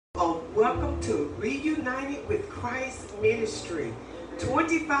welcome to Reunited with Christ Ministry,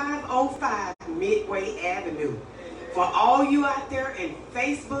 2505 Midway Avenue. For all you out there in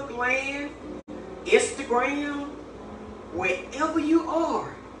Facebook land, Instagram, wherever you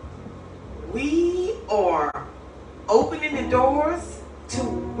are, we are opening the doors to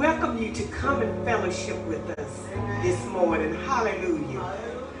welcome you to come and fellowship with us this morning. Hallelujah.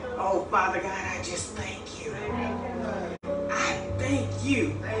 Oh, Father God, I just thank you. I thank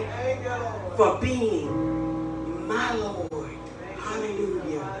you for being my Lord.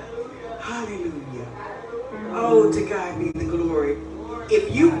 Hallelujah. Hallelujah. Oh, to God be the glory.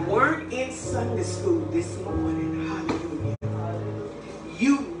 If you weren't in Sunday school this morning, hallelujah,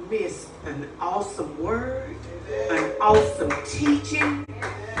 you missed an awesome word, an awesome teaching.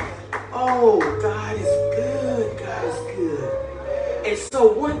 Oh, God is good. God is good. And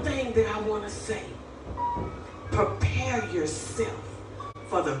so one thing that I want to say, prepare yourself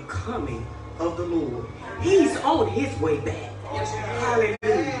for the coming of the Lord. He's on his way back.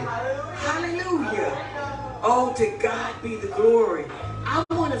 Hallelujah. Hallelujah. Oh, to God be the glory. I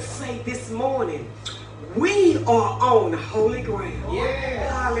want to say this morning, we are on holy ground.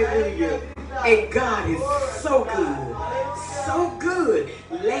 Hallelujah. And God is so good. So good.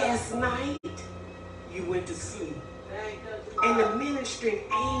 Last night, you went to sleep. And the ministering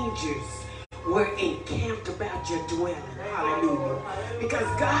angels were encamped about your dwelling. Hallelujah. Because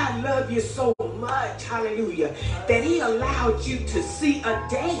God loved you so much, hallelujah, that he allowed you to see a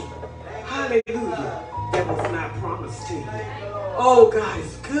day, hallelujah, that was not promised to you. Oh, God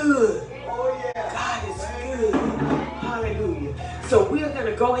is good. God is good. Hallelujah. So we're going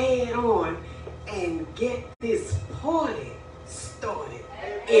to go ahead on and get this party started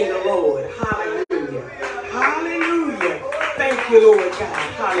in the Lord. Hallelujah. Hallelujah. Thank you, Lord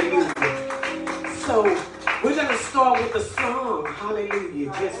God. Hallelujah. So we're going to start with a song.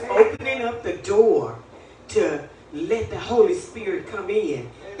 Hallelujah. Just opening up the door to let the Holy Spirit come in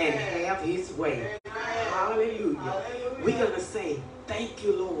and have his way. Hallelujah. We're going to say, thank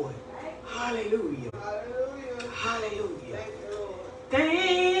you, Lord. Hallelujah. Hallelujah.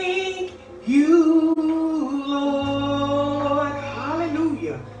 Thank you, Lord.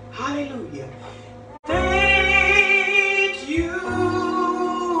 Hallelujah. Hallelujah. Thank you,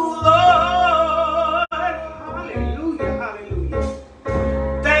 Lord. Hallelujah. Hallelujah.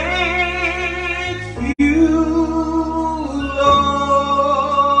 Thank you, Lord.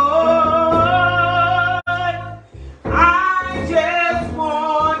 I just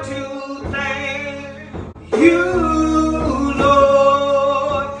want to thank you, Lord.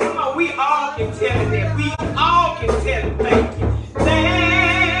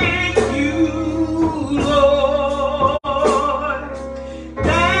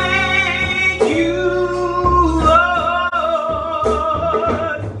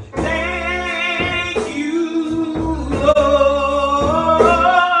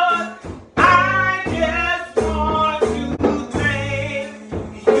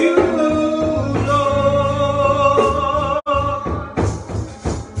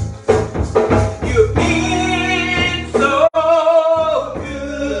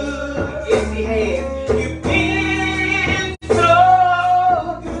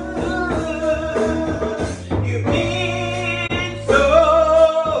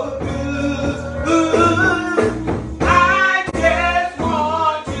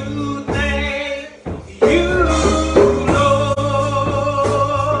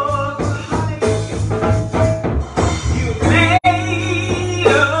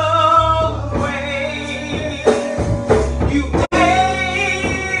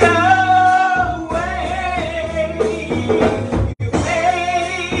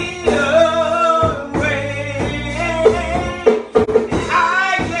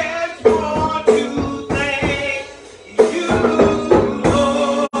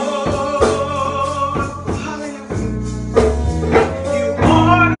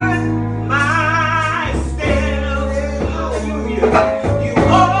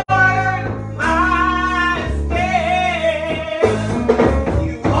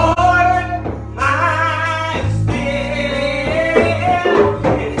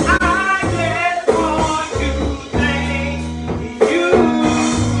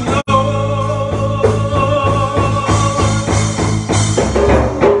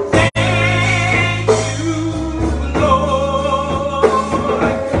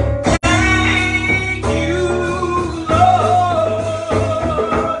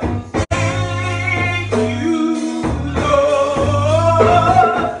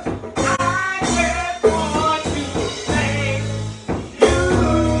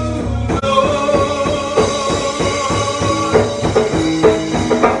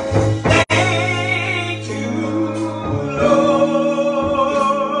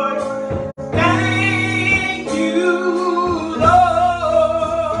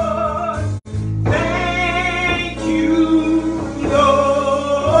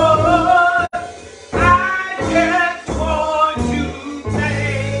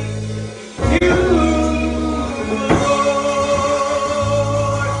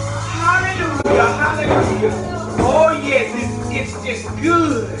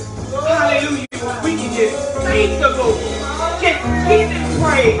 good. Hallelujah. We can just thank the Lord. Just give Him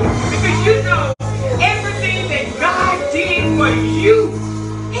praise. Because you know, everything that God did for you,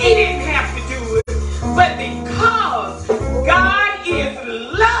 He didn't have to do it. But because God is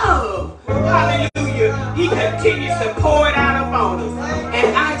love, hallelujah, He continues to pour it out upon us.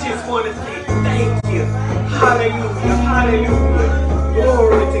 And I just want to say thank you. Hallelujah. Hallelujah.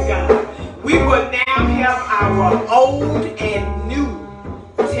 Glory to God. We will now have our Old and New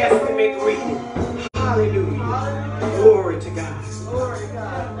Testament reading. Hallelujah. Glory to God. Glory to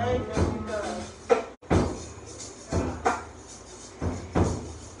God. Thank you, God.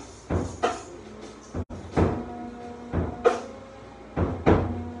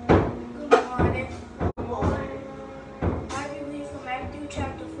 Good morning. Good morning. I will read from Matthew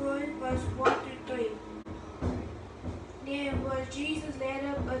chapter 4, verse 1 through 3. Then was Jesus led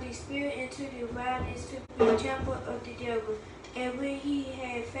up of the Spirit into the wilderness to be tempted of the devil. And when he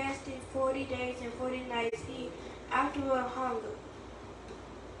had fasted 40 days and 40 nights, he afterward hungered.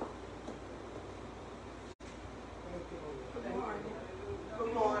 Good morning.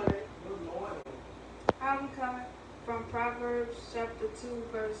 Good morning. Good morning. I'm coming from Proverbs chapter 2,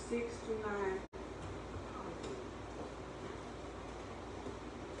 verse 6 to 9.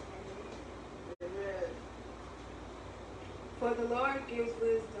 For the Lord gives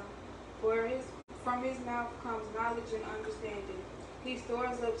wisdom, from his mouth comes knowledge and understanding. He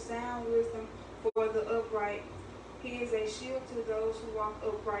stores up sound wisdom for the upright. He is a shield to those who walk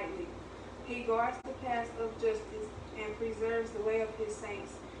uprightly. He guards the path of justice and preserves the way of his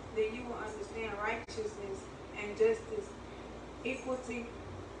saints. Then you will understand righteousness and justice, equity,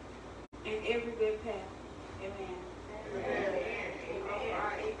 and every good path. Amen. Amen.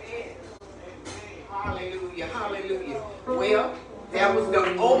 Amen. Hallelujah. Hallelujah. Well, that was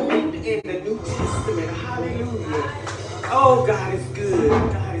the Old and the New Testament. Hallelujah. Oh, God is good.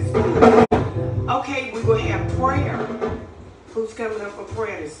 God is good. Okay, we will have prayer. Who's coming up for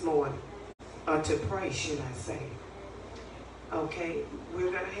prayer this morning? To pray, should I say. Okay,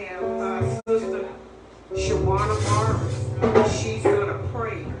 we're going to have Sister Shawana Morris. She's going to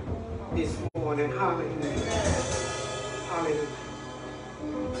pray this morning. Hallelujah. Hallelujah.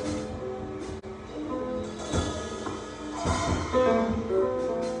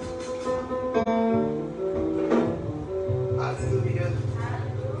 Hallelujah.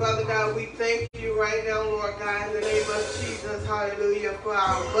 Father God, we thank you right now, Lord God, in the name of Jesus, hallelujah, for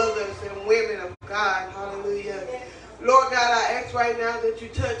our mothers and women of God, hallelujah. Lord God, I ask right now that you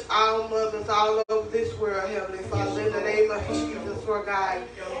touch our mothers all over this world, Heavenly Father, in the name of Jesus, Lord God.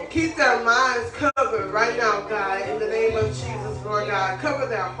 Keep their minds covered right now, God, in the name of Jesus, Lord God. Cover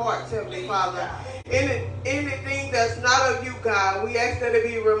their hearts, Heavenly Father. Anything that's not of you, God, we ask that it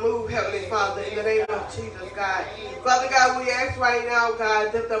be removed, Heavenly Father, in the name of Jesus, God. Father God, we ask right now,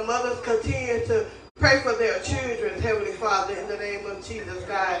 God, that the mothers continue to pray for their children, Heavenly Father, in the name of Jesus,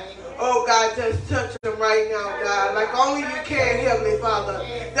 God. Oh, God, just touch them right now, God, like only you can, Heavenly Father.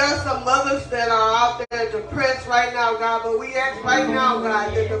 There are some mothers that are out there depressed right now, God, but we ask right now,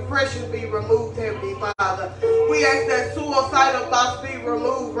 God, that depression be removed, Heavenly Father. We ask that suicidal thoughts be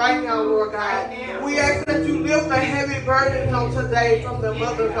removed right now, Lord God. We ask that you lift the heavy burdens on today from the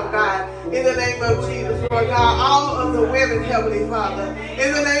mothers of God, in the name of Jesus, Lord God. All of the women, Heavenly Father,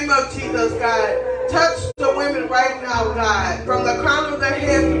 in the name of Jesus, God. Touch the women right now, God, from the crown of their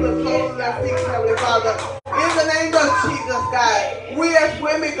heads to the soles of their feet, Heavenly Father. In the name of Jesus, God, we as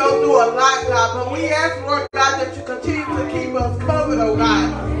women go through a lot, God, but we ask, Lord God, that you continue to keep us covered, oh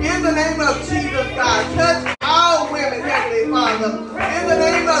God. In the name of Jesus, God, touch all women, Heavenly Father. In the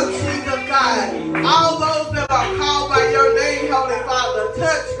name of Jesus, God, all those that are called by your name, Heavenly Father,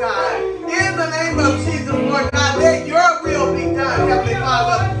 touch, God. In the name of Jesus, Lord God, let your will be done, Heavenly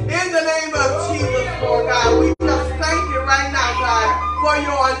Father. In the name of Jesus, Lord God, we just thank you right now, God, for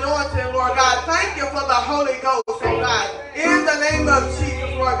your anointing, Lord God. Thank you for the Holy Ghost, oh God. In the name of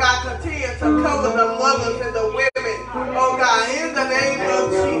Jesus, Lord God, continue to cover the mothers and the women, oh God. In the name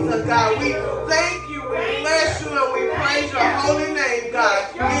of Jesus, God, we thank you, we bless you, and we praise your holy name,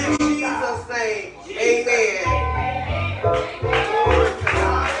 God. In Jesus' name, amen.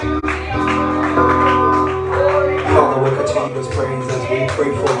 Father, we'll continue this praise as we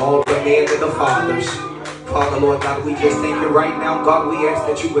pray for all the men and the fathers. Father, Lord God, we just thank you right now. God, we ask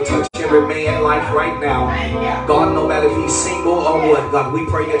that you would touch every man's life right now. God, no matter if he's single or what, God, we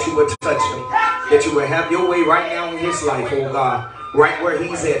pray that you would touch him. That you would have your way right now in his life, oh God. Right where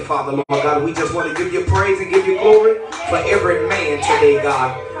he's at, Father, Lord God. We just want to give you praise and give you glory for every man today,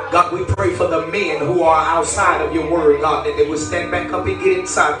 God. God, we pray for the men who are outside of your word, God, that they will stand back up and get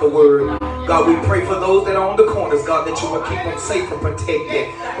inside the word. God, we pray for those that are on the corners, God, that you will keep them safe and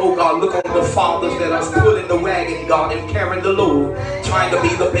protected. Oh, God, look on the fathers that are pulling the wagon, God, and carrying the load, trying to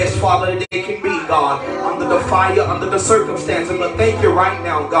be the best father that they can be, God, under the fire, under the circumstances. But thank you right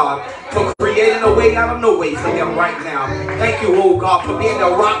now, God, for creating a way out of no way for them right now. Thank you, oh God, for being the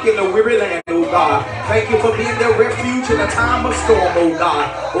rock in the weary land, oh God. Thank you for being their refuge in a time of storm, oh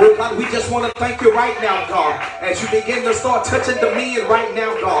God. Oh God, we just want to thank you right now, God, as you begin to start touching the men right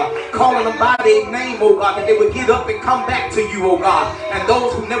now, God, calling them by their name, oh God, that they would get up and come back to you, oh God. And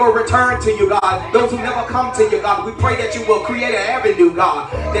those who never return to you, God, those who never come to you, God, we pray that you will create an avenue,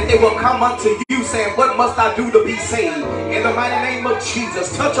 God, that they will come unto you saying, what must I do to be saved? In the mighty name of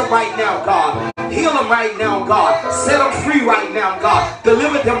Jesus, touch them right now, God. Heal them right now, God. Set them free right now, God.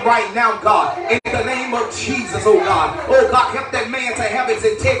 Deliver them right now, God. In the name of Jesus, oh God. Oh God, help that man to have his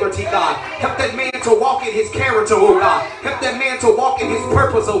integrity, God. Help that man to walk in his character, oh God. Help that man to walk in his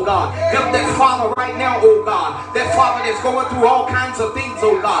purpose, oh God. Help that father right now, oh God. That father that's going through all kinds of things,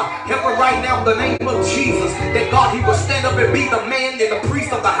 oh God. Help him right now in the name of Jesus. That God, he will stand up and be the man and the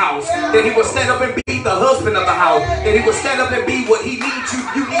priest of the house. That he will stand up and be the husband of the house. That he will stand up and be what he needs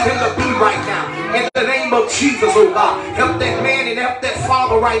you need him to be right now. In the name of Jesus, oh God. Help that man and help that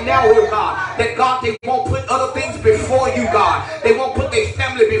father right now, oh God. That God, they won't put other things before you, God. They won't put their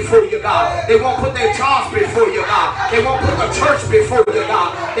family before you, God. They won't put their jobs before you, God. They won't put the church before you,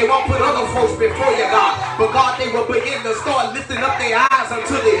 God. They won't put other folks before you, God. But God, they will begin to start lifting up their eyes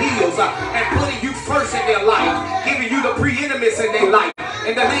unto the hills and putting you first in their life, giving you the preeminence in their life.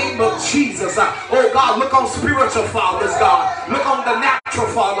 In the name of Jesus, oh God, look on spiritual fathers, God. Look on the natural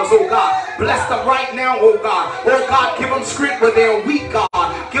fathers, oh God. Bless them right now, oh God. Oh God, give them strength where they're weak, God.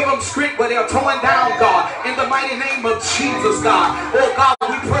 Give them strength where they're torn down, God. In the mighty name of Jesus, God. Oh God,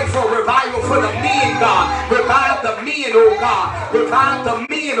 we pray for revival for the men, God. Revive the men, oh God. Revive the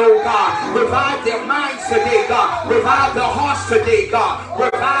men, oh God. Revive their minds today, God. Revive their hearts today, God.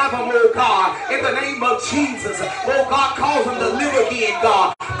 Revive them, oh God. In the name of Jesus. Oh God, cause them to live again,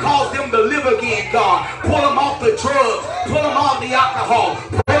 God. Cause them to live again, God. Pull them off the drugs. Pull them off the alcohol.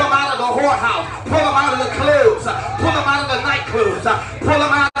 Pull them out of the whorehouse. Pull them out of the clubs. Pull them out of the nightclubs. Pull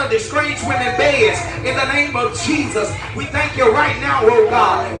them out of the strange women beds. In the name of Jesus, we thank you right now, oh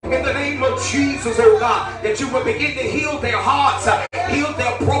God. In the name of Jesus, oh God, that you will begin to heal their hearts, heal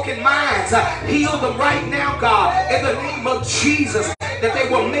their broken minds, heal them right now, God. In the name of Jesus, that they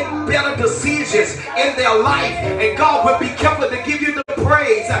will make better decisions in their life. And God will be careful to give you the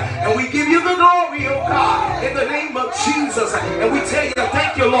praise. And we give you the glory, oh God, in the name of Jesus. And we tell you,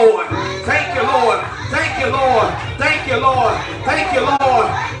 thank you, Lord. Thank you, Lord. Thank you, Lord. Thank you, Lord. Thank you, Lord.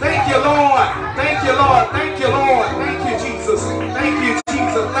 Thank you, Lord. Thank you, Lord. Thank you, Lord. Thank you, Jesus. Thank you,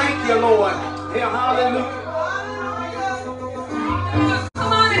 Jesus. Thank you, Lord. Yeah, hallelujah.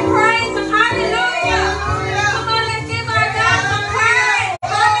 Come on and praise him. Hallelujah. Come on, let's give our God some praise.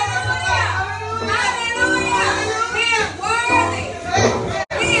 Hallelujah. Hallelujah. He is worthy.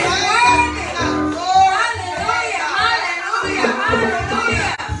 He is worthy. Hallelujah. Hallelujah.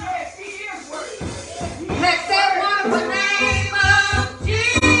 Hallelujah. Let's say one for name of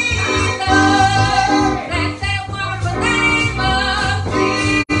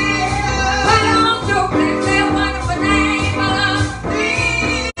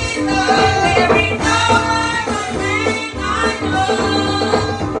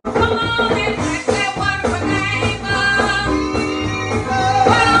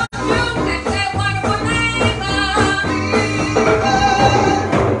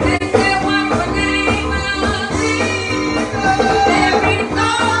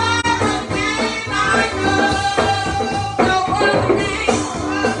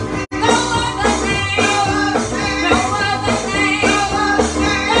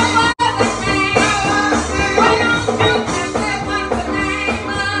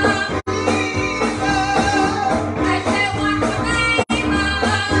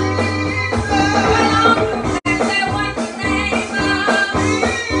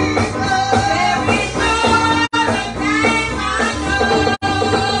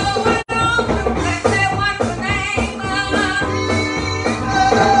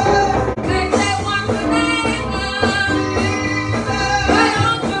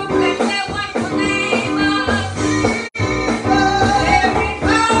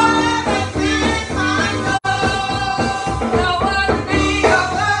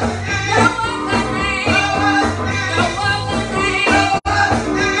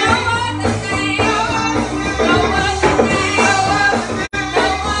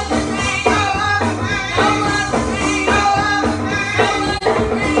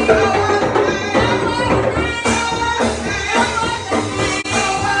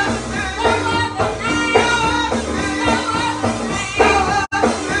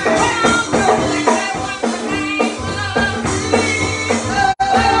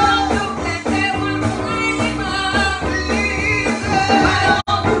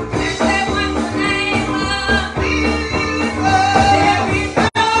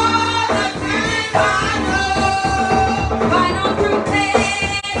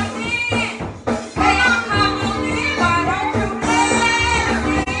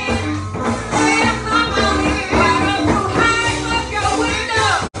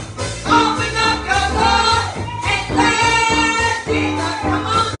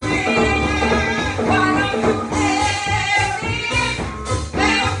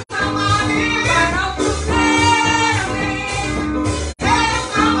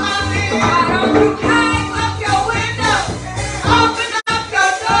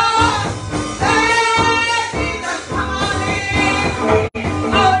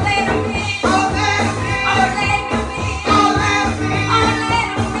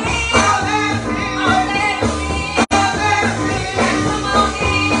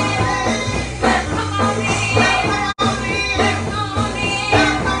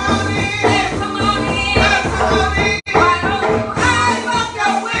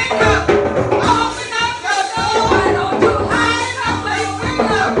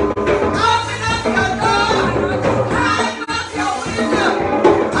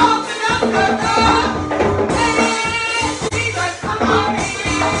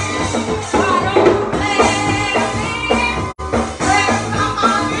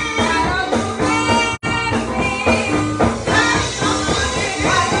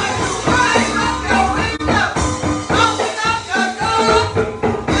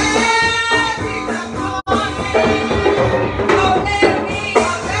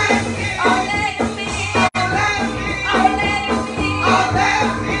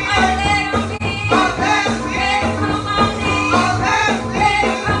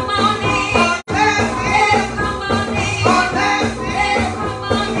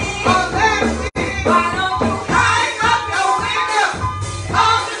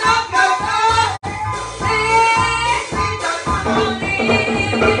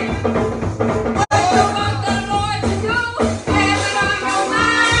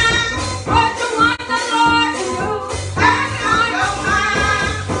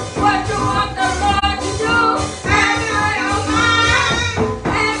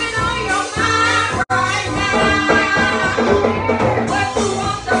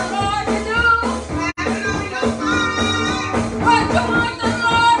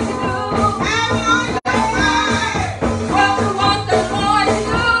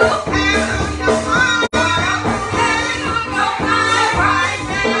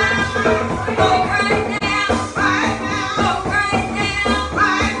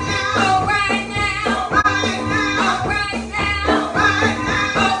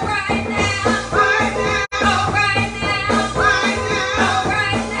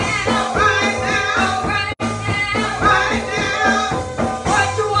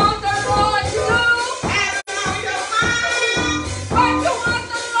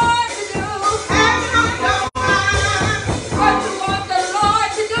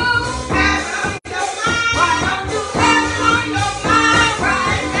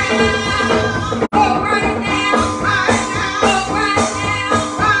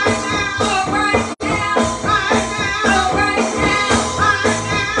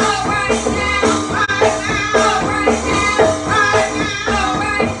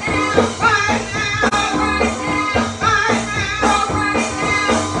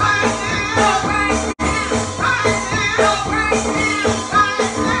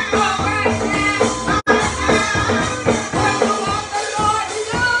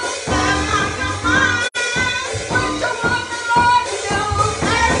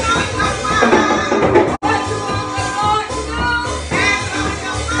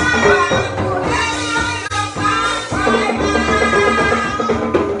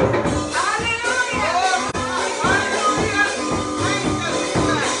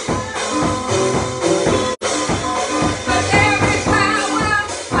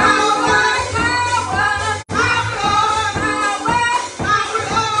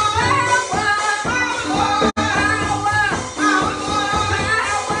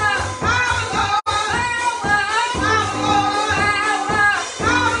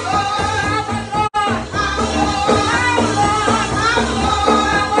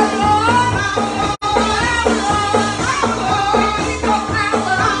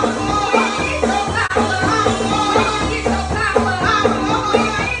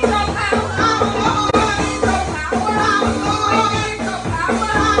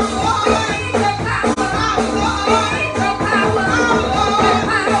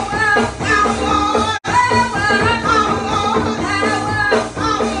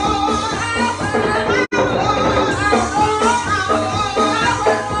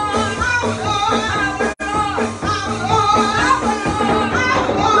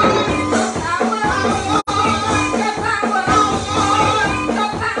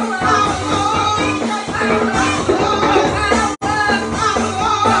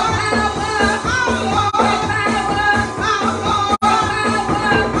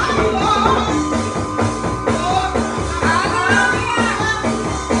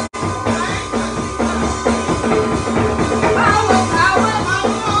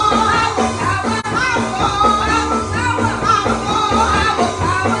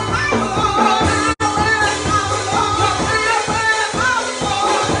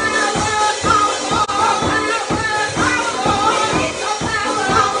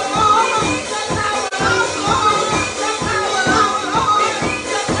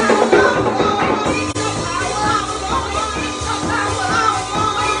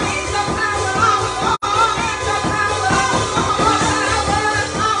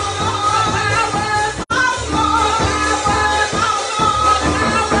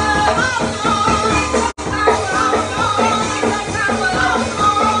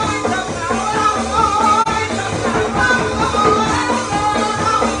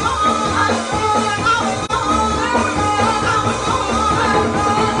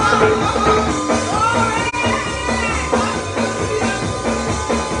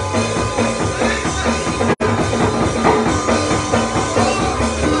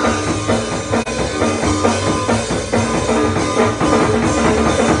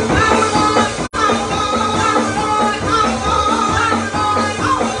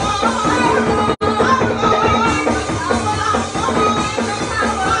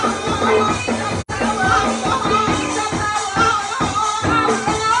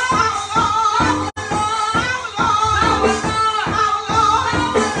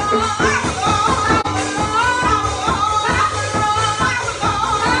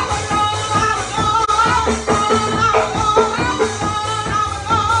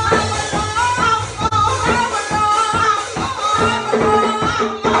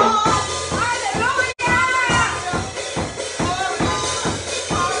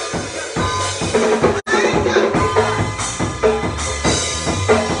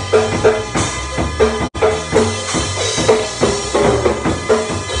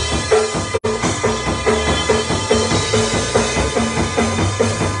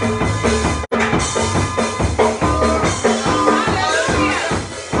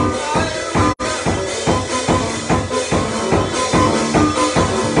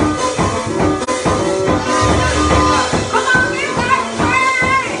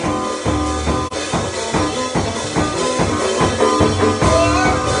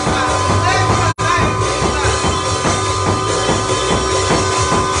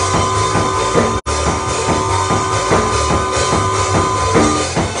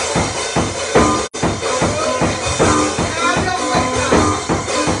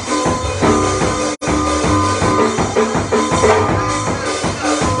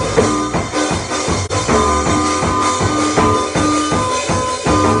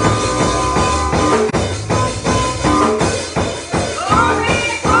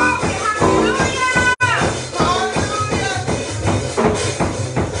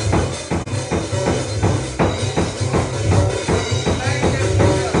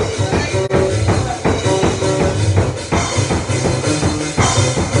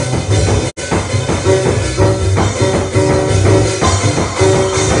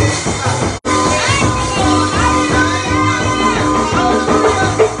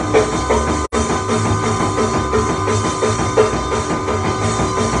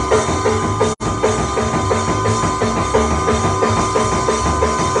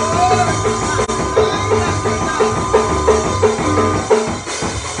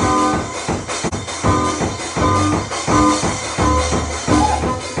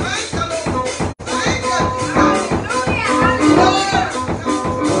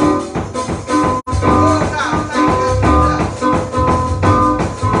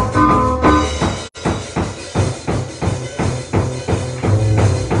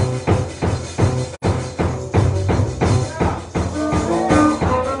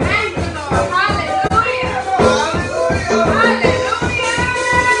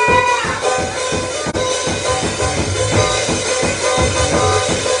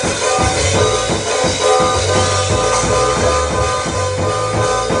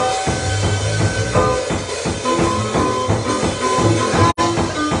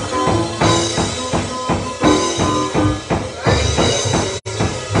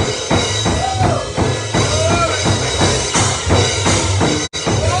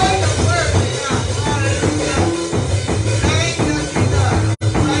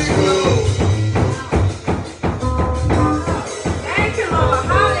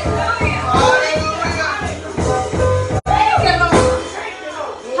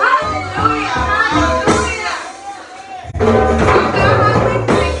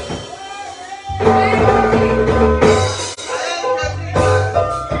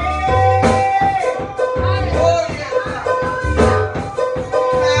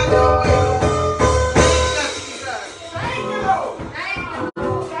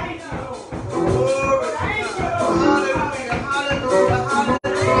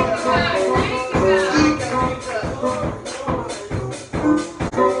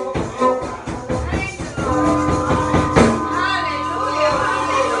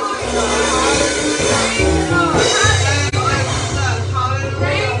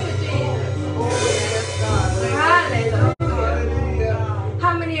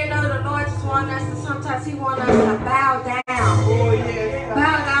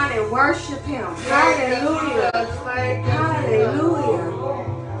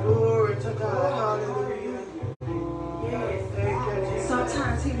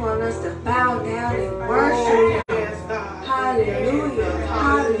want us to bow down and worship Him. Hallelujah.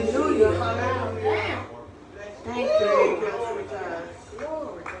 Hallelujah. Thank you, Lord.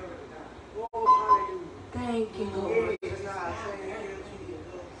 Thank you, Lord.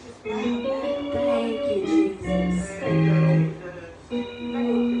 Thank you, Jesus.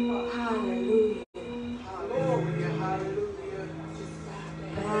 Hallelujah.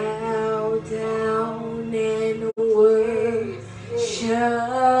 Bow down and worship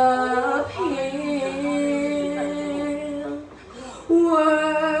Him.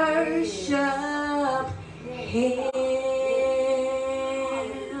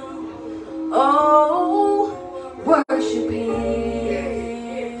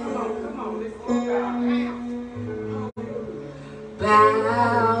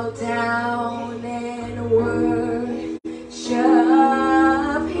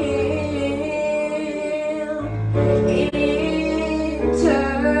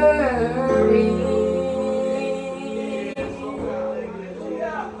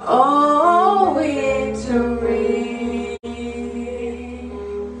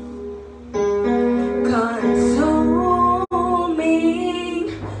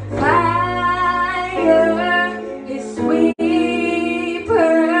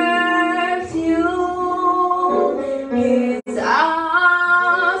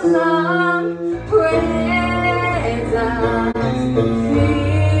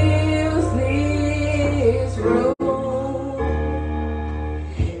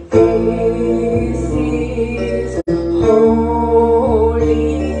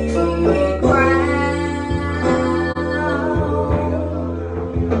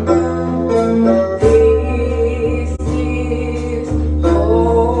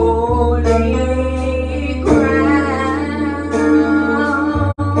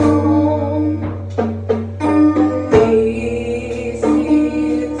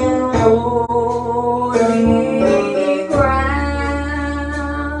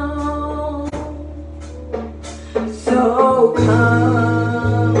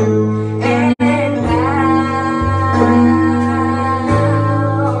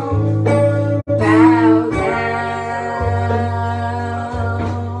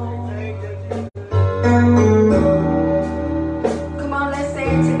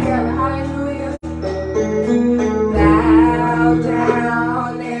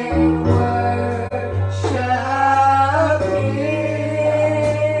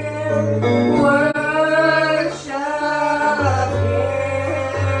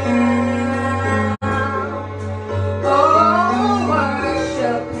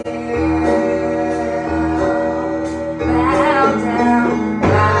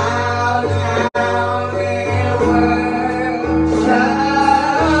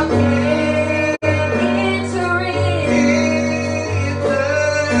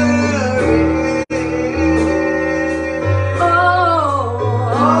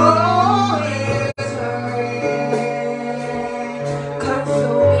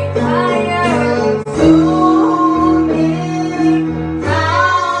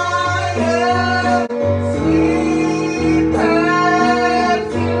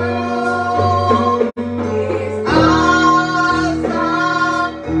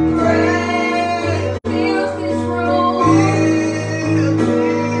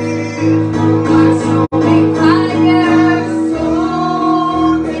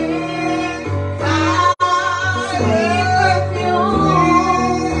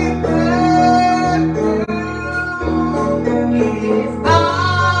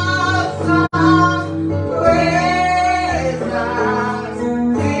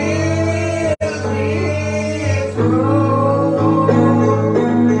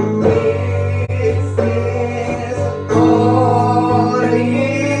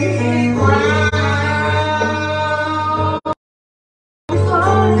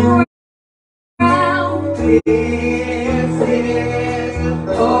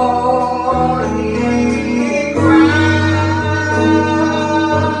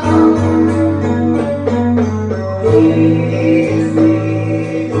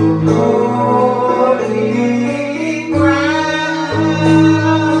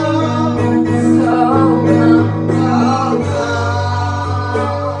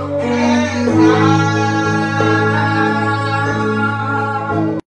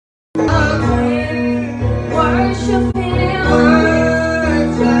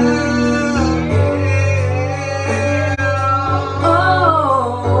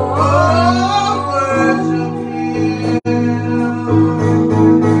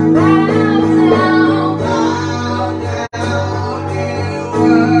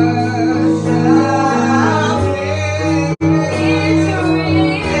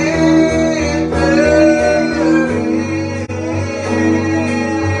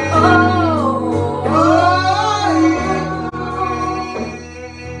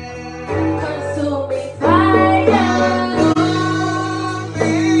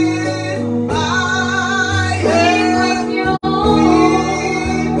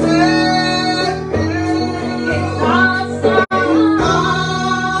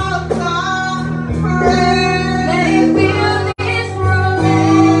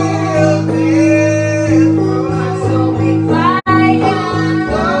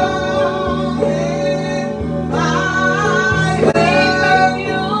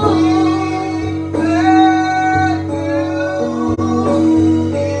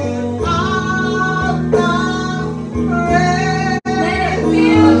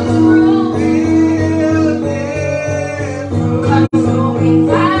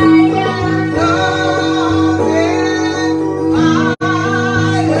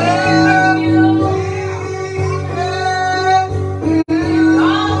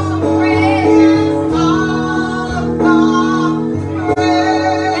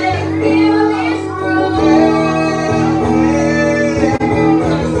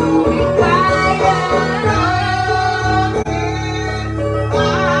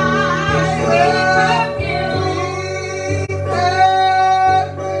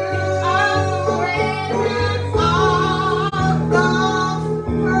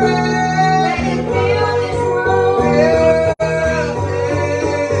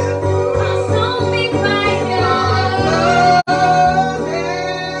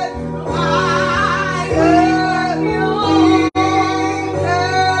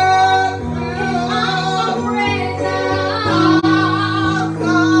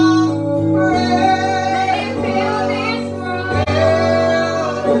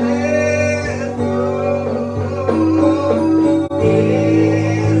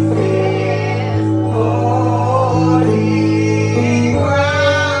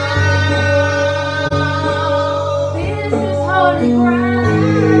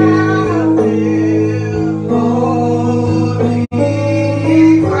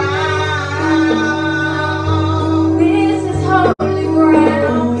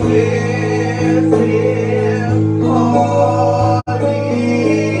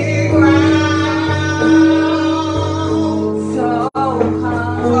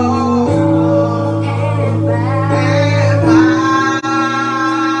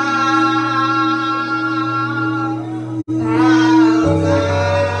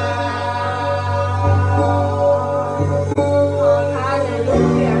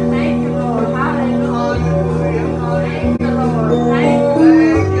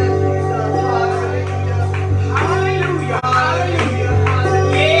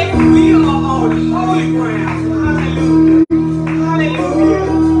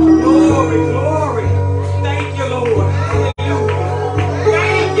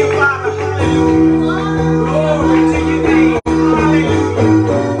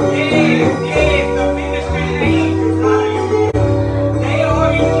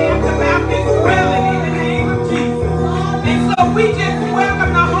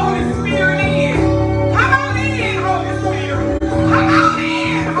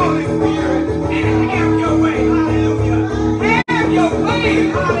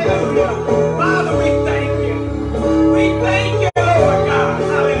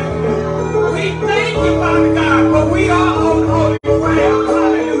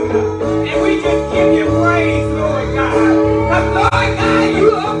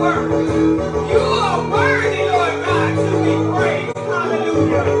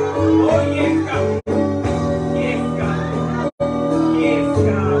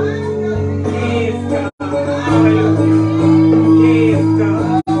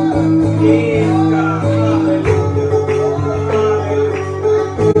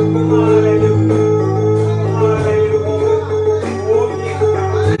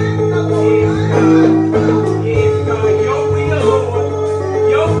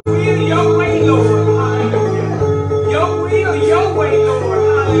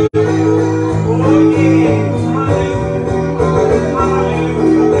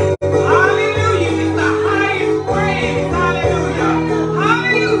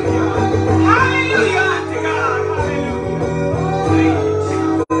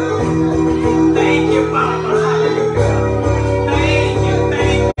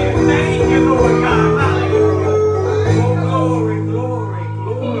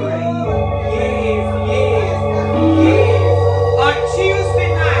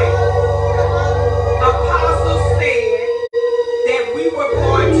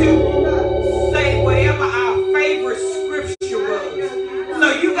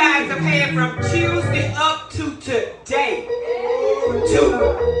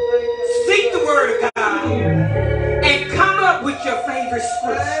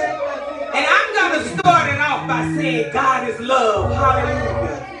 going to start it off by saying God is love.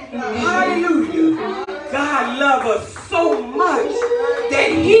 Hallelujah. Hallelujah. God loved us so much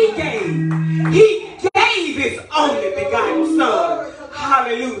that He gave His only begotten Son.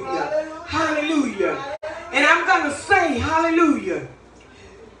 Hallelujah. Hallelujah. And I'm going to say, hallelujah,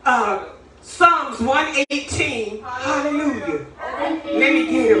 Psalms 118, hallelujah. Let me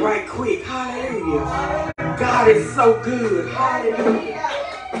get it right quick. Hallelujah. God is so good. Hallelujah.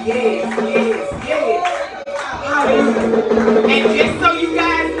 Yes, yes, yes. Hallelujah. And just so you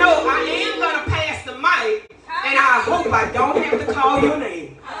guys know, I am going to pass the mic, and I hope I don't have to call your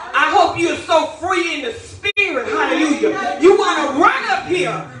name. I hope you're so free in the spirit. Hallelujah. You want to run up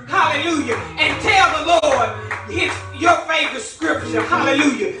here. Hallelujah. And tell the Lord your favorite scripture.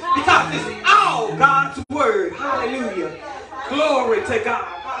 Hallelujah. Because it's all God's word. Hallelujah. Glory to God.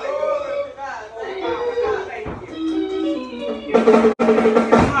 Hallelujah.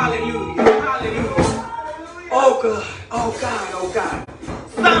 Hallelujah. Oh God. Oh God. Oh God.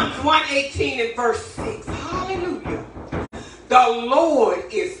 Psalms 118 and verse 6. Hallelujah. The Lord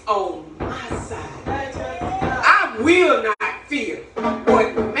is on my side. I will not fear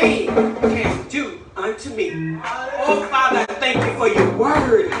what man can do unto me. Oh, Father, I thank you for your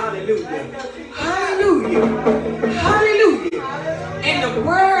word. Hallelujah. Hallelujah. Hallelujah. And the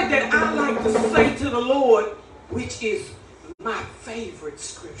word that I like to say to the Lord, which is my favorite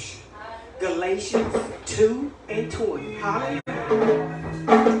scripture, Galatians 2 and 20. Hallelujah.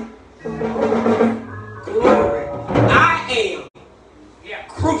 Glory. I am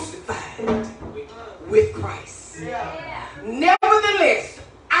crucified with Christ. Nevertheless,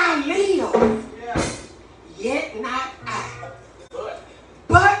 I live, yet not I,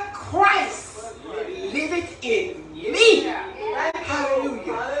 but Christ liveth in me.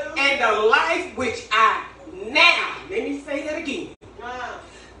 Hallelujah. And the life which I now, let me say that again.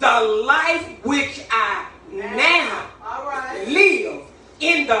 The life which I now live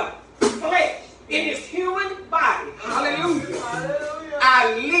in the flesh, in this human body. Hallelujah.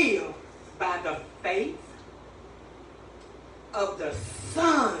 I live by the faith of the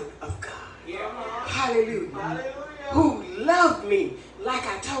Son of God. Hallelujah. Who loved me. Like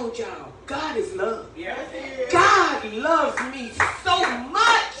I told y'all, God is love. God loves me so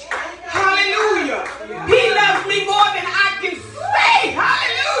much. Hallelujah. He loves me more than I can say.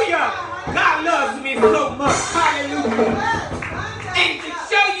 Hallelujah. God loves me so much. Hallelujah. And to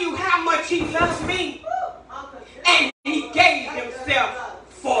show you how much He loves me, and He gave Himself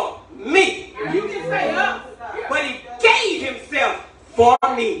for me. You can say love, but He gave Himself for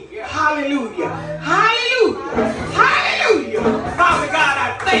me. Hallelujah. Hallelujah. Hallelujah. Father God,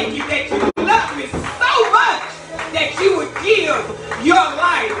 I thank you that you love me so much that you would give your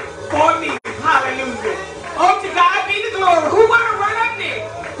life for me. Hallelujah. Oh, to God be the glory. Who want to run up next?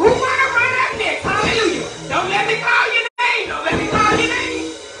 Who want to run up next? Hallelujah. Don't let me call your name. Don't let me call your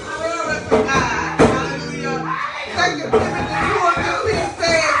name. Glory to God. Hallelujah. Thank you, Timothy. 2 of you, he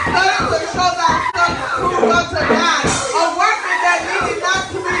said, study to show thyself approved unto God. A workman that needed not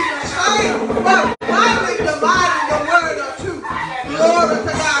to be ashamed, but rightly dividing the word of truth. Glory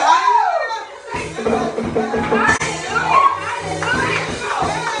to God.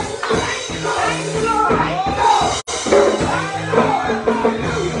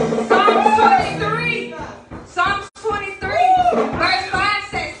 Psalms 23, verse 5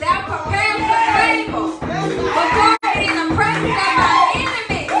 says, Thou preparest a table before me in the presence of my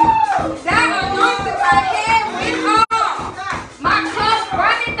enemies. Thou anointest my head with oil. My cup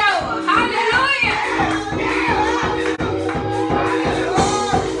runneth over. Hallelujah.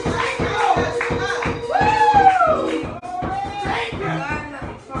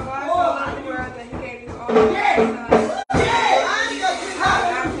 For God so loved the world that He gave His only begotten Son.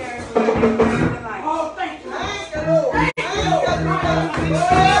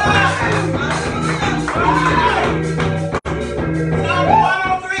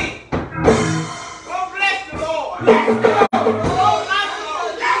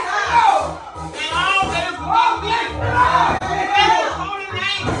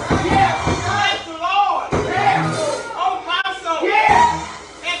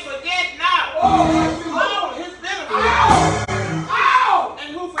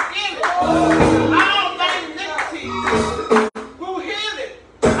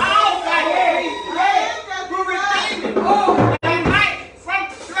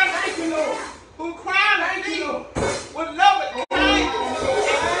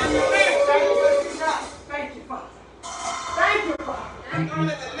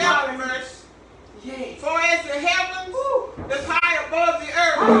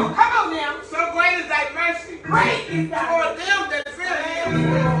 Great is thy for them that fear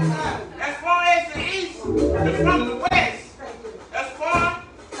Him. As far as the east is from the west, as far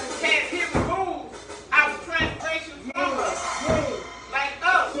as He removed our transgressions from us, like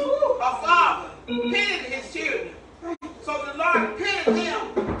us, our Father pitied His children. So the Lord pitied them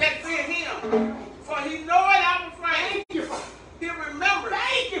that fear Him, for He knoweth our frame. He remembered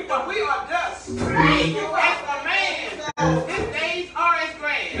that we are dust. As a man, His days are as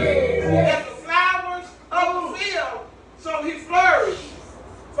grass, as the flowers of the field, so He flourished.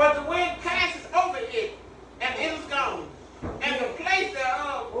 For the wind passes over it, and it is gone, and the place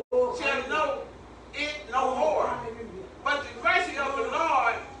thereof shall know it no more. But the mercy of the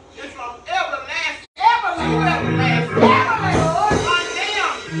Lord is from everlasting to everlasting on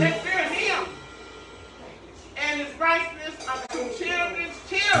them that fear Him, and His righteousness unto children's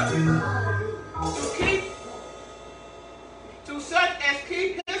children, to such as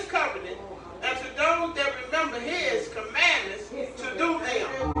keep His covenant, and to those that remember His commandments to do them.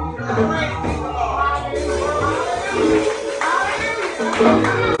 Praise be the Lord.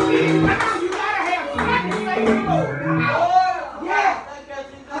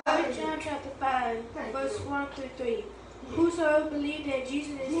 John chapter 5, verse 1 through 3. Whosoever believe that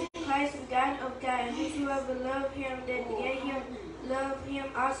Jesus is Christ and God of God, and whosoever love Him that begat Him, love Him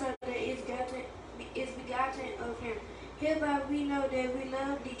also that is begotten of Him. Hereby we know that we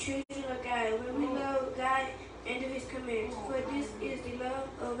love the children of God, when we love God and do His commandments. For this is the love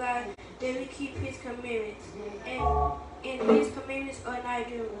of God, that we keep His commandments. And His commandments are not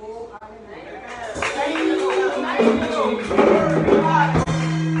grievous.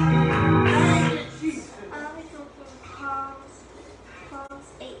 We come from Psalms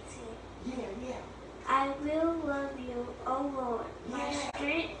 18. I will love you, O Lord, my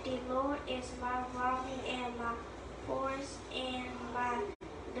strength. The Lord is my rock and my force and my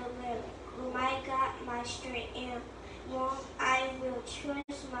deliverer. My God, my strength, and whom I will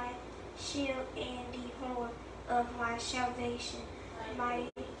trust, my shield and the horn of my salvation, my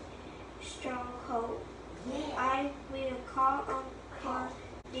stronghold. I will call upon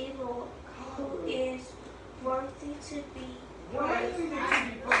the Lord, who is worthy to be praised.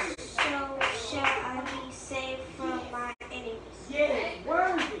 So shall I be saved from my enemies.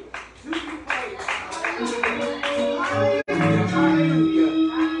 Worthy to be praised.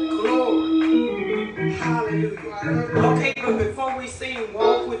 Glory. Hallelujah. Okay, but before we sing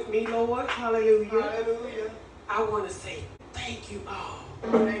Walk With Me, Lord, hallelujah, I want to say thank you all.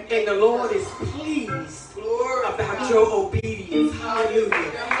 And the Lord is pleased about your obedience.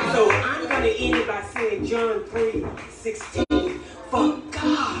 Hallelujah. So I'm going to end it by saying John 3:16. For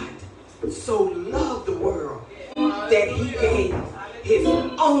God so loved the world that He gave His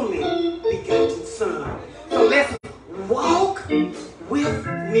only begotten Son. So let's walk with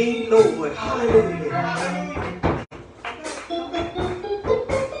me, Lord. Hallelujah.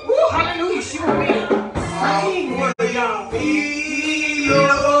 Woo, hallelujah. She will be sing with y'all. Me,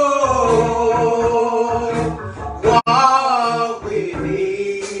 Lord, walk with me.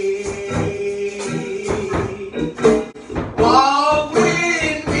 Walk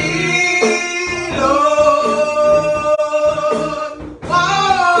with me, Lord.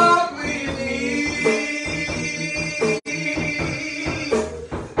 Walk with me.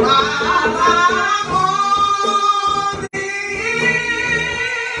 My life.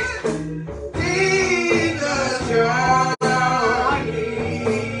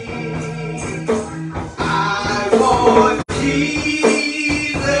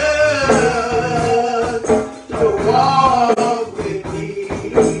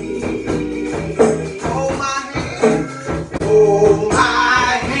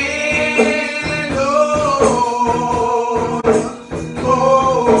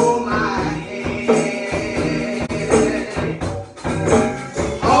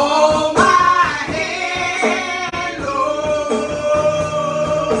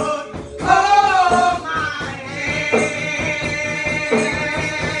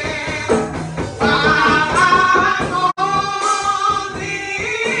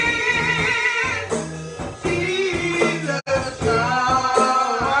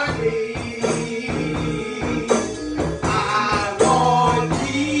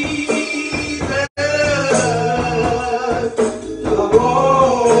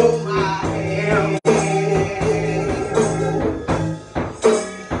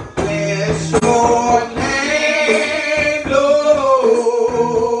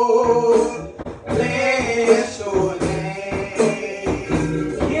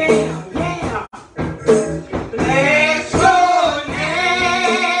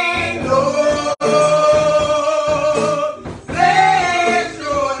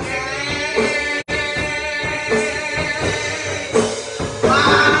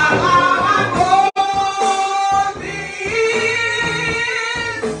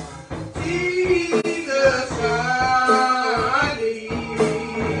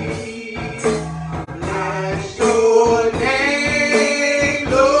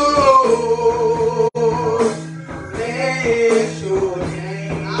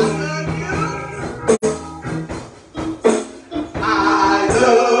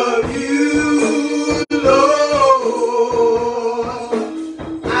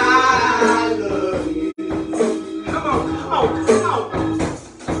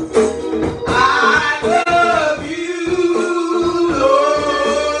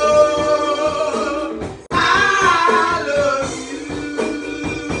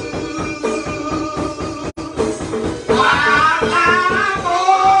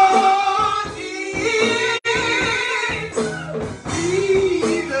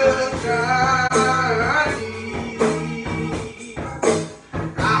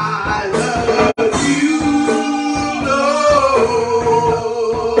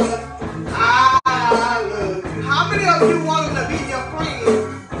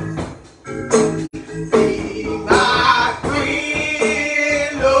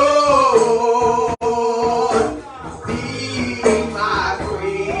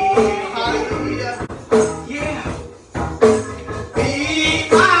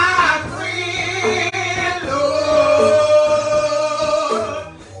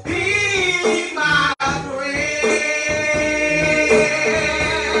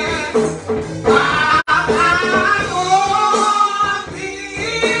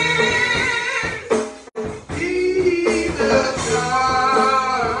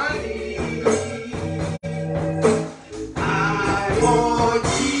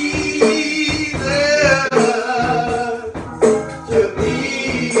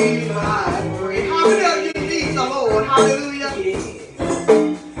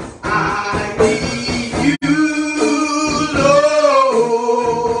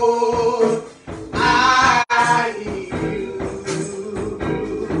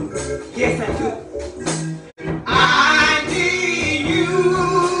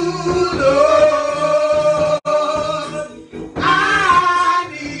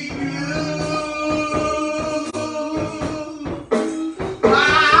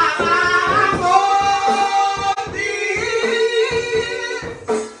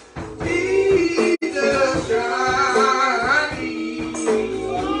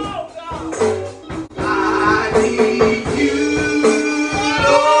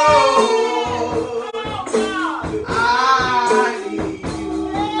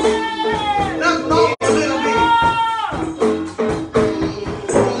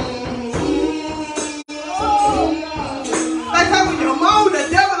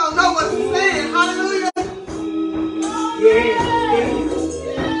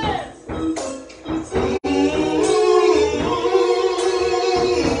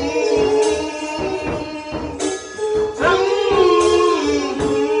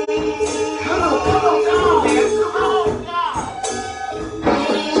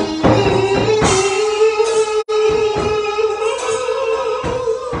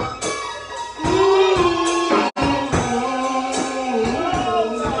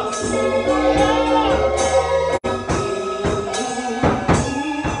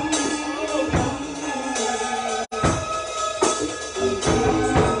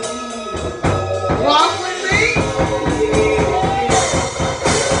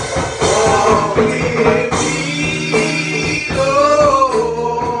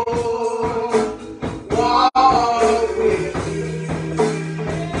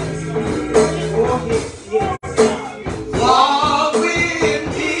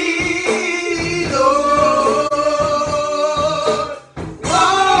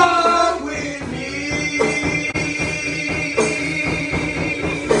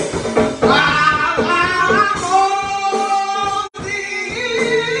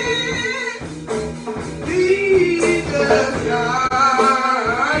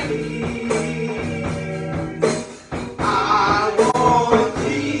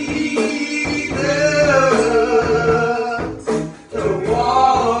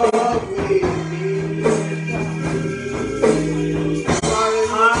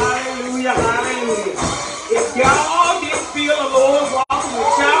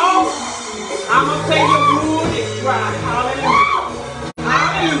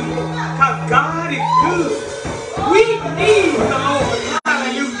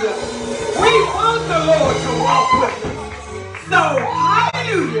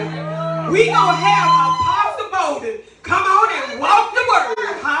 we gonna have Apostle Bolden come on and walk the word.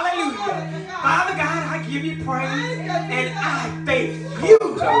 Hallelujah. Father God, I give you praise and I thank you.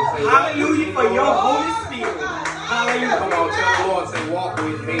 Hallelujah for your Holy Spirit. Hallelujah. Come on, tell the Lord, say, walk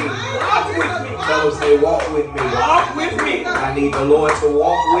with me. Walk with me. Tell him, say, walk with me. Walk with me. I need the Lord to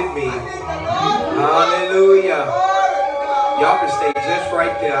walk with me. Hallelujah. Y'all can stay just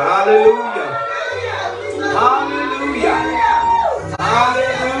right there. Hallelujah. Hallelujah.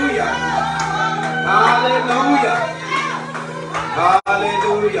 Hallelujah. Hallelujah.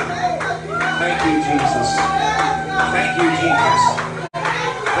 Hallelujah. Thank you, Jesus. Thank you, Jesus.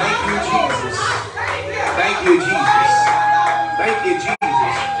 Thank you, Jesus. Thank you, Jesus. Thank you,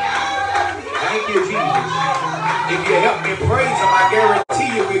 Jesus. Thank you, Jesus. If you help me praise him, I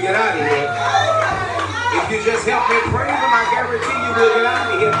guarantee you we'll get out of here. If you just help me praise him, I guarantee you we'll get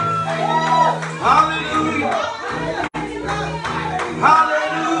out of here. Hallelujah.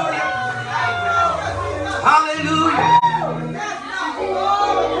 Hallelujah. Hallelujah.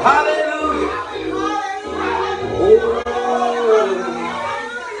 Hallelujah.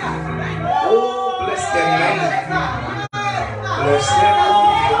 Oh, bless that name. Bless that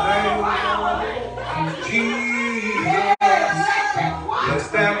wonderful name. Jesus. Bless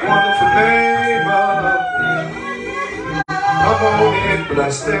that wonderful name of. Come on in.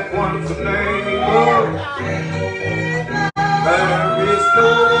 Bless that wonderful name of. There is no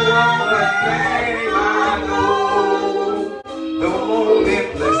other name I know. Come on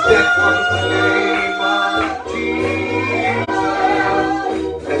in. Bless that wonderful name of Jesus.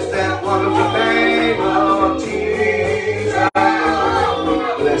 Bless that wonderful name of Jesus.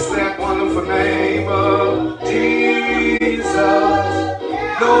 Bless that wonderful name of Jesus.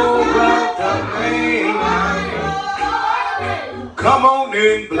 No other name I know. Come on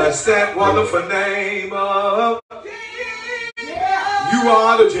in, bless that wonderful name of. You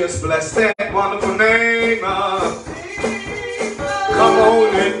ought to just bless that wonderful name of. Come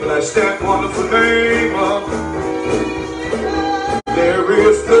on in, bless that wonderful name of. There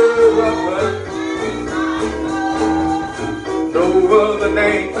is no other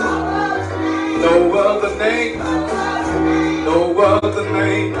name, no other name, no other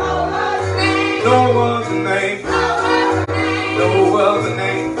name, no other name, no other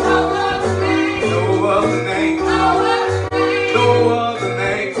name, no other name, no other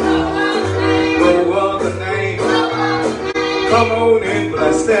name, no other name. Come on and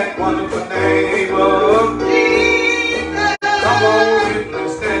bless that wonderful name of. Come on and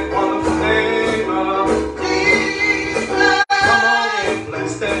bless that wonderful name of. Come on and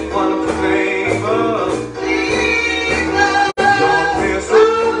bless that wonderful name of. Lord, there's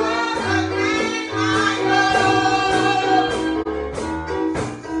no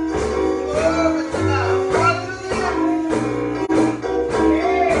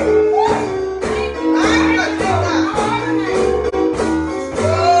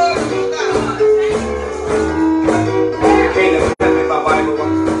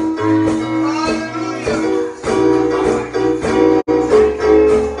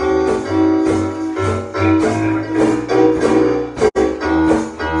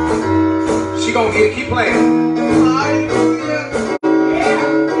keep playing.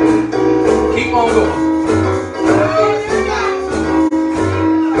 Keep on going.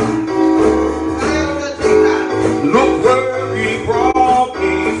 Look where he brought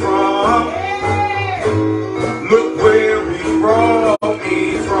me from. Look where he brought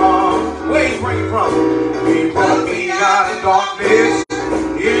me from. Where he brought me from? He brought me out of darkness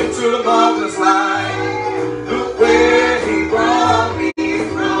into the marvelous light. Look where he brought me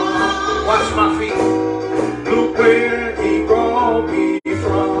from. Watch my feet. Look where he brought me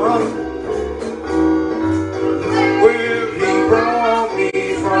from. Where he brought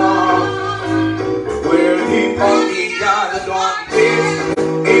me from. Where he brought me out of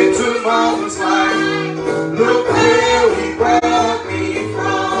darkness into the marvelous light. Look where he brought me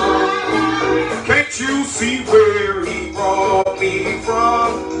from. Can't you see where he brought me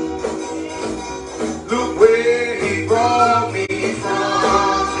from? Look where he brought me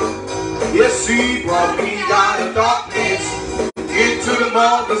from. Yes, he brought me out of darkness into the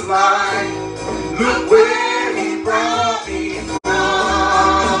marvelous light. Look where he brought me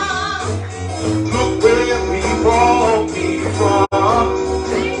from. Look where he brought me from.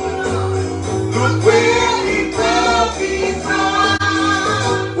 Look where he brought me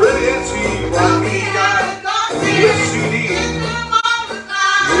from. Well, yes, he brought me out of darkness. Yes, he did.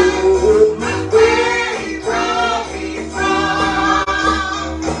 Oh, look where he brought me from.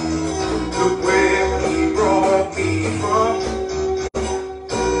 Look where he brought me from.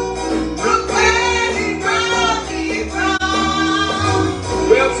 Look where he brought me from.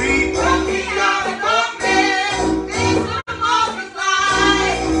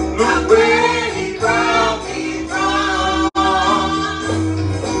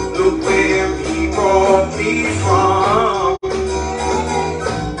 from.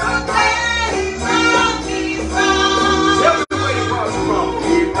 Tell me where he brought you from.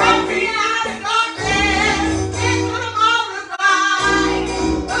 He brought me out of darkness into the marvelous light.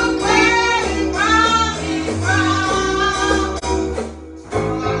 Look where he brought me from.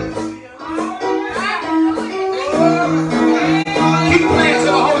 Keep playing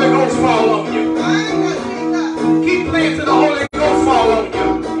till the Holy Ghost fall on you. Keep playing till the Holy Ghost fall on you.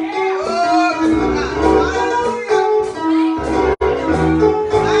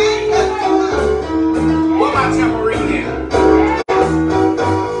 What my tambourine in?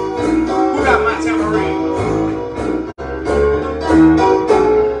 Who got my tambourine?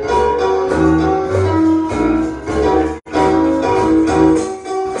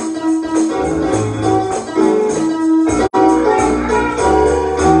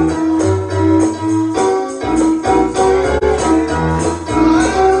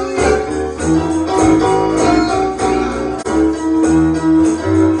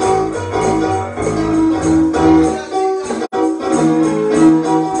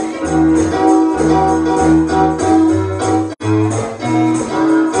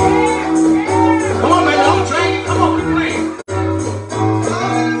 Come on, baby, don't train. Come on, keep playing.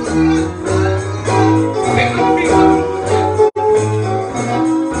 Make them feel it.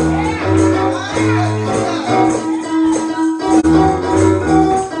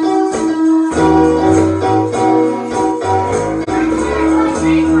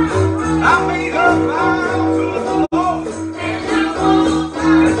 I made a vow to the Lord.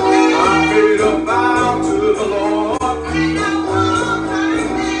 I made a vow to the Lord.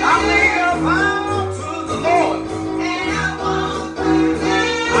 I made a vow to the Lord.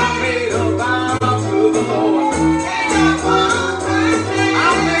 I made a vow to the Lord. I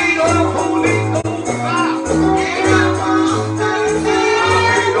made a Holy Ghost vow. I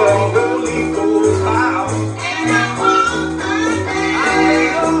made a Holy Ghost vow. I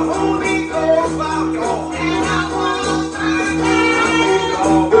made a Holy Ghost vow, y'all. I made a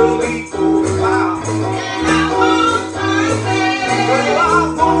Holy Ghost vow. Well,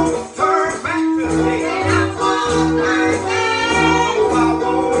 I won't turn back today. No, I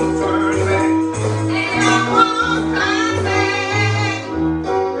won't turn back.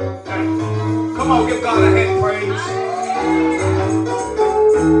 Come on, give God a hand praise.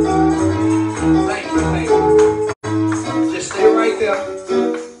 Thank you, thank you. Just stay right there.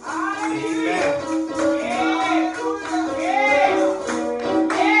 Amen.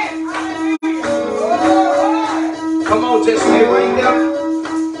 Come on, just stay right there.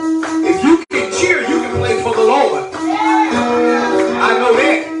 If you can cheer, you can play for the Lord. I know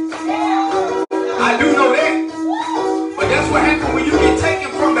that. I do know that. But that's what happens when you get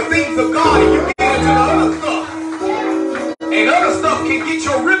taken from the things of God and you get into the other stuff. And other stuff can get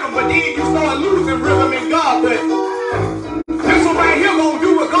your rhythm, but then you start losing rhythm in God. But this one right here gonna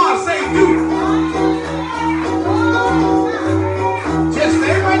do what God say do. Just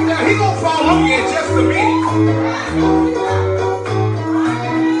stay right there. He gonna fall on you in just a minute.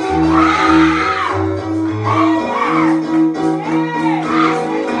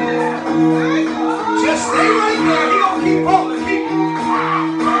 Just stay right there. He gonna keep holding me.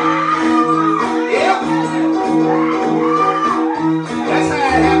 Yeah. That's how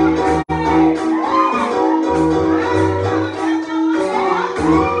it happened.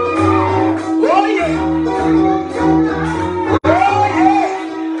 Oh yeah. Oh yeah.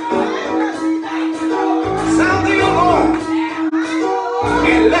 Sound the alarm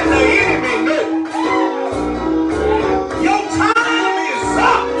and let the enemy know your time is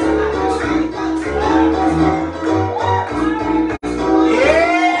up.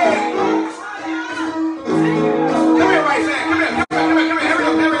 Yeah. Come here right there. Come here. Hurry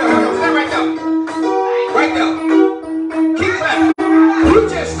up. Stay right there. Right there. Keep clapping. You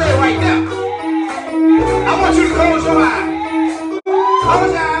just stay right there. I want you to close your eyes.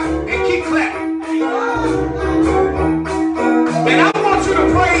 Close your eyes and keep clapping. And I want you to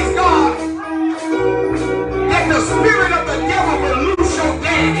praise God that the spirit of the devil will loose your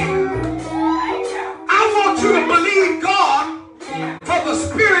daddy. I want you to believe God for the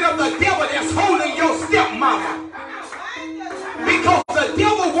spirit of the devil that's holding your stepmama. Because the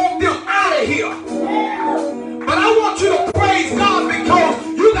devil wants them out of here. But I want you to praise God because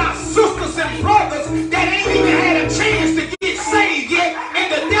you got sisters and brothers that ain't even had a chance to get saved yet.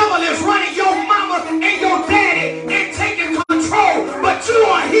 And the devil is running your mama and your daddy and taking control. But you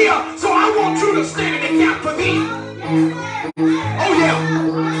are here, so I want you to stand in the gap for them. Oh yeah.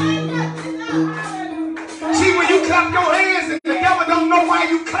 See, when you clap your hands and the devil don't know why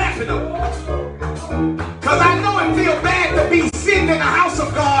you clapping them. Because I know it feels bad to be sitting in the house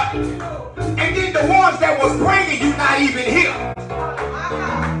of God and then the the ones that was bringing you not even here.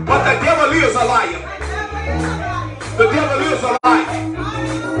 But the devil is a liar. The devil is a liar.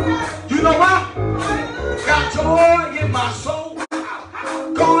 You know what? Got joy in my soul.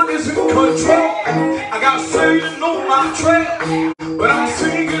 God is in control. I got Satan on my trail, but I'm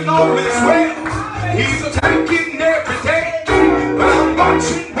singing all is well. He's attacking every day, but I'm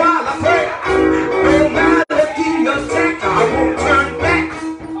watching while I pray. No matter the attack, I won't turn back,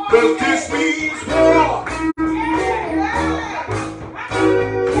 'cause this means war.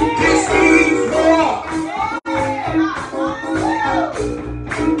 This means war.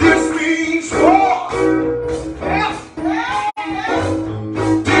 This means war. Yeah.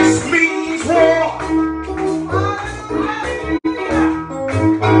 This means war.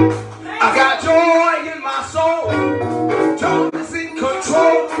 I got joy in my soul. Joy is in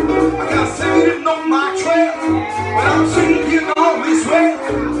control. I got Satan on my trail, but I'm singing all is well.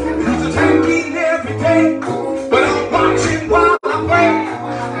 He's attacking every day, but I'm watching while I pray.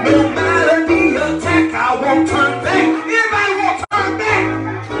 No matter the attack, I won't turn back. Anybody won't turn back?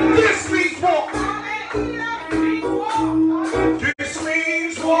 This means war. This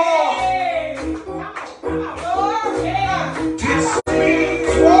means war. This means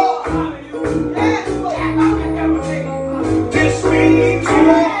war. This means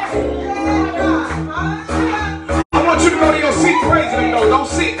war. I want you to go to your seat praising him though. Don't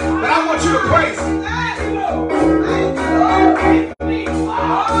sit, but I want you to praise him.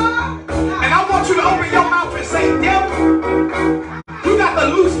 And I want you to open your mouth and say, devil, you got to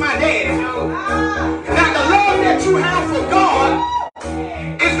lose my daddy. Now the love that you have for God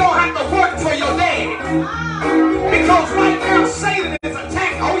is going to have to work for your daddy. Because right now Satan is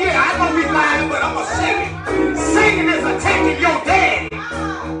attacking. Oh yeah, I know we lying, but I'm going to say it. Satan is attacking your daddy.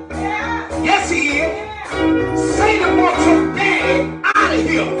 Yes, he is. Satan wants your daddy out of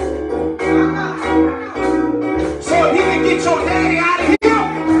here. So if he can get your daddy out of here,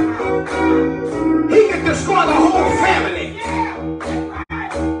 he can destroy the whole family.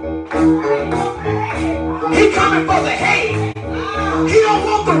 He coming for the head. He don't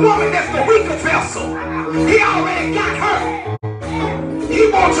want the woman that's the weaker vessel. He already got her. He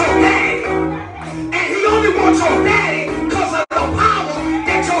wants your daddy. And he only wants your daddy because of the power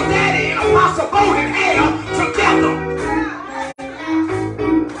that your daddy and Apostle Bowden have together.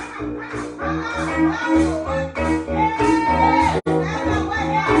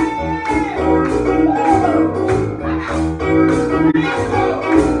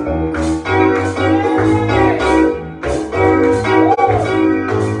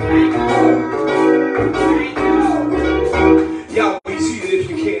 Y'all be seated if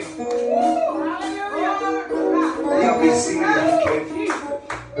you can. Y'all be seated if you can.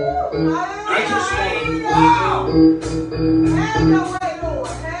 I just Have your way, Lord.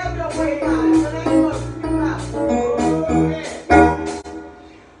 Have your way, God. In the name of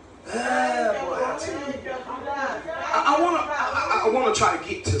I want to try to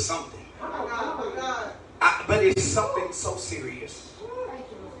get to something. But it's something so serious.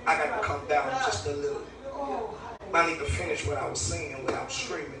 I got to come down just a little. I need to finish what I was saying without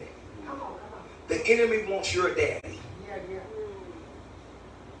screaming it. The enemy wants your daddy.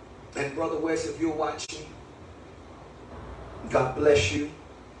 And Brother West, if you're watching, God bless you.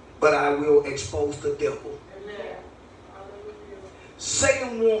 But I will expose the devil.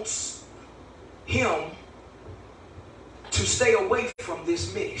 Satan wants him to stay away from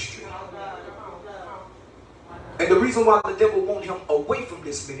this ministry. And the reason why the devil wants him away from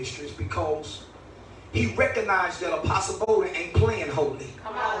this ministry is because he recognized that Apostle Bowden ain't playing holy.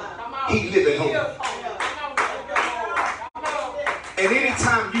 He living holy. And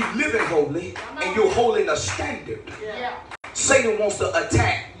anytime you living holy and you're holding a standard, Satan wants to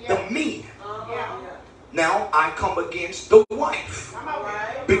attack the men. Now I come against the wife,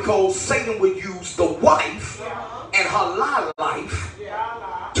 because Satan would use the wife and her life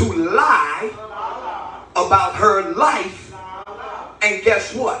to lie about her life. And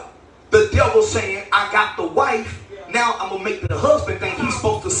guess what? The devil saying, I got the wife. Now I'm going to make the husband think he's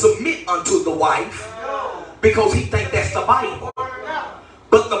supposed to submit unto the wife, because he think that's the Bible.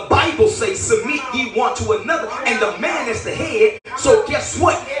 But the Bible says, submit ye one to another, and the man is the head. So guess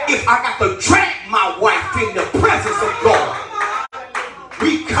what? If I got to drag my wife in the presence of God,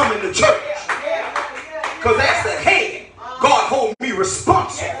 we coming to church. Because that's the head. God hold me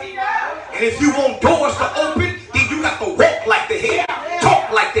responsible. And if you want doors to open, then you got to walk like the head,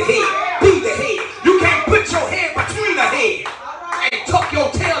 talk like the head, be the head. You can't put your head between the head and tuck your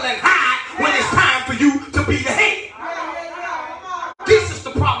tail and hide when it's time for you to be the head. This is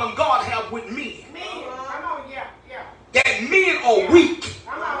the problem God have with men. That men are weak.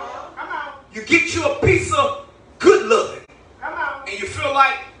 You get you piece of good loving and you feel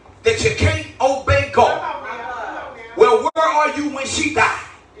like that you can't obey God. Well, where are you when she died?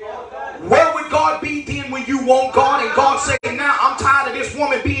 Where would God be then when you want God and God saying, now I'm tired of this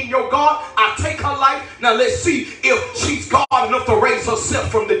woman being your God. I take her life. Now let's see if she's God enough to raise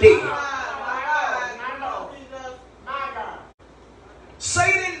herself from the dead.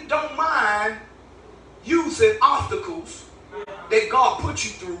 Satan don't mind using obstacles that God put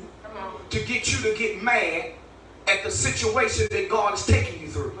you through to get you to get mad at the situation that God is taking you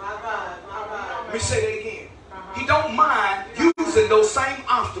through. Let me say that again. He don't mind using those same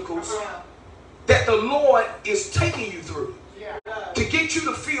obstacles that the Lord is taking you through to get you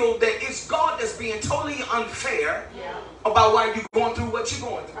to feel that it's God that's being totally unfair about why you're going through what you're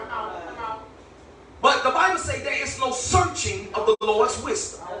going through. But the Bible says there is no searching of the Lord's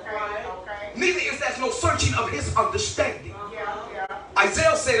wisdom. Neither is there no searching of his understanding.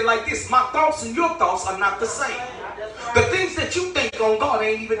 Isaiah said it like this: my thoughts and your thoughts are not the same. The things that you think on God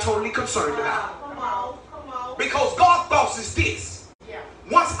ain't even totally concerned about. Because God's thoughts is this: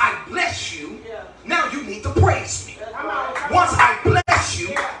 once I bless you, now you need to praise me. Once I bless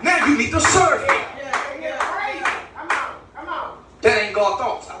you, now you need to serve me. That ain't God's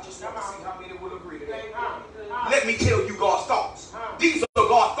thoughts. I just want to see how many will agree to that. Let me tell you God's thoughts. These are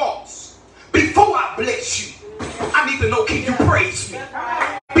God's thoughts. Before I bless you, I need to know, can you praise me?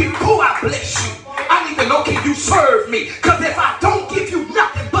 Before I bless you, I need to know, can you serve me? Because if I don't give you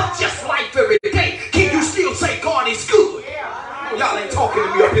nothing but just life every day, can you still say God is good? Y'all ain't talking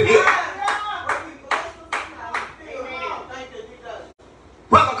to me up in here.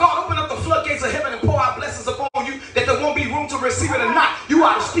 Brother, God open up the floodgates of heaven and pour out blessings upon you that there won't be room to receive it or not. You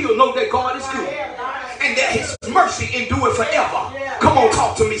ought to still know that God is good and that his mercy endure forever. Come on,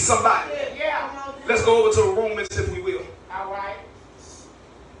 talk to me, somebody. Let's go over to Romans, if we will. All right.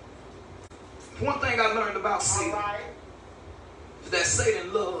 One thing I learned about Satan is that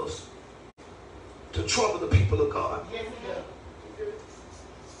Satan loves to trouble the people of God. Yes, he does.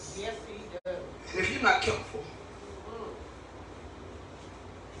 Yes, he does. And if you're not careful,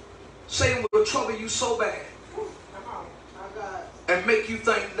 Satan will trouble you so bad and make you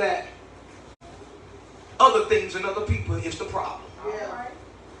think that other things and other people is the problem.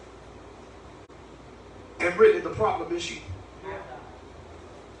 And really the problem is you.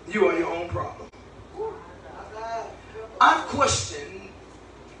 You are your own problem. I've questioned,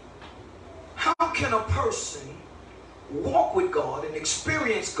 how can a person walk with God and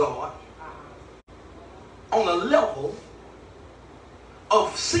experience God on a level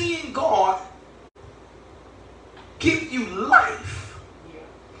of seeing God give you life,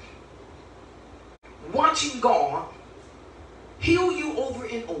 watching God heal you over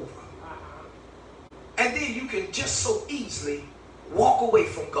and over, and then you can just so easily walk away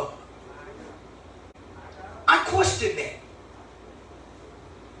from God? I question that.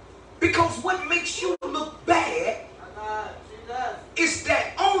 Because what makes you look bad is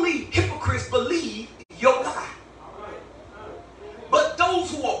that only hypocrites believe your lie. But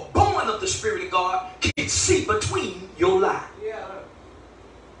those who are born of the Spirit of God can see between your lie.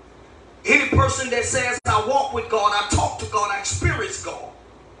 Any person that says, I walk with God, I talk to God, I experience God,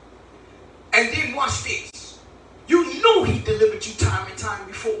 and then watch this, you know he delivered you time and time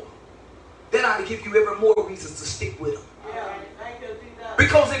before, then ought to give you ever more reasons to stick with him.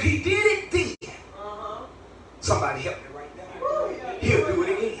 Because if he did it then, somebody help me right now, he'll do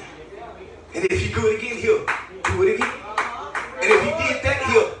it again. And if he do it again, he'll do it again. And if he did that,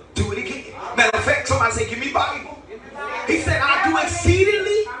 he'll do it again. Matter of fact, somebody say, give me Bible. He said, I do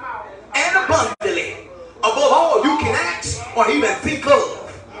exceedingly and abundantly above all you can ask or even think of,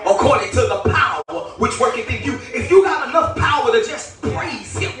 according to the power which worketh in you. If you got enough power to just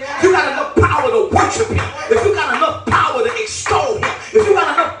praise him, if you got enough power to worship him, if you got enough power to extol him, if you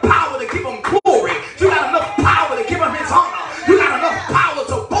got enough power to give him glory, if you got enough power to give him his honor, you got enough power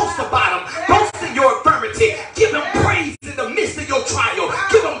to boast about him, boast in your infirmity, give him praise in the midst of your trial,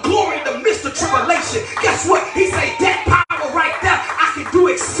 give him glory in the midst of tribulation. Guess what? He said, that power right there, I can do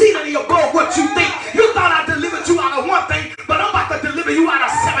exceedingly above what you think. You thought I delivered you out of one thing, but I'm about to deliver you out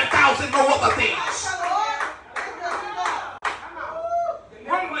of 7,000 no other things.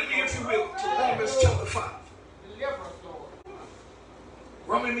 Run with me, if you will, to Romans chapter 5.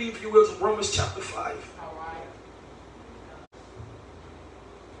 Run with me, if you will, to Romans chapter 5.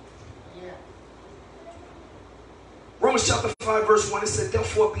 Romans chapter 5 verse 1, it said,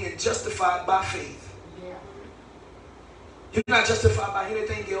 therefore being justified by faith. You're not justified by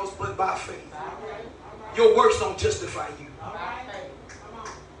anything else but by faith. Your works don't justify you.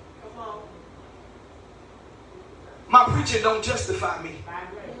 My preaching don't justify me.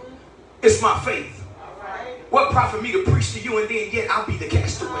 It's my faith. What profit me to preach to you and then yet I'll be the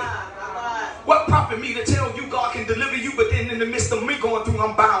castaway? What profit me to tell you God can deliver you, but then in the midst of me going through,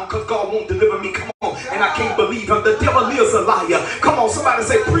 I'm bound because God won't deliver me. Come on. And I can't believe him. The devil is a liar. Come on, somebody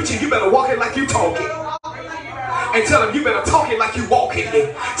say, preacher, you better walk it like you talking. And tell them you better talk it like you walking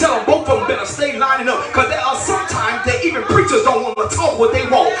it. Tell them both of them better stay lining up. Because there are sometimes that even preachers don't want to talk what they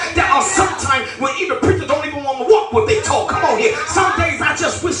walk. There are sometimes when even preachers don't even want to walk what they talk. Come on here. Some days I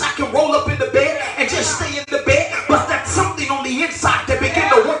just wish I could roll up in the bed and just stay in the bed. But that's something on the inside that begin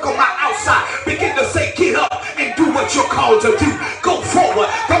to work on my outside. Begin to say, get up and do what you're called to do. Go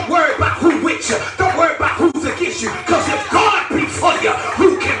forward. Don't worry about who with you. Don't worry about who's against you. Because if God be for you,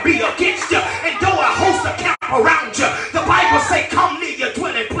 who can be against you? And though a host of camp around you, the Bible say, come near your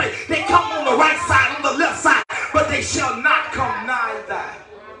dwelling place. They come on the right side, on the left side, but they shall not come nigh thy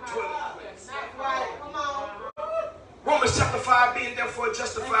dwelling place. Romans chapter 5, being therefore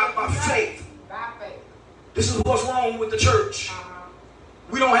justified by faith. This is what's wrong with the church.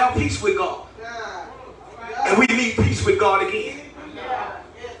 We don't have peace with God. And we need peace with God again.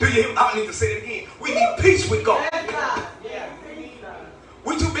 Do you hear me? I don't need to say it again. We need peace with God.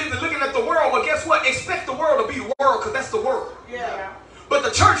 We too busy looking at the world. Well, guess what? Expect the world to be the world, because that's the world. But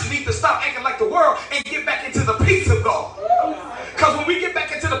the church needs to stop acting like the world and get back into the peace of God. Because when we get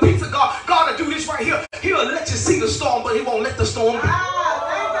back into the peace of God, God will do this right here. He'll let you see the storm, but he won't let the storm be.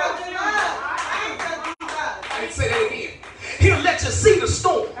 I didn't say that again. He'll let you see the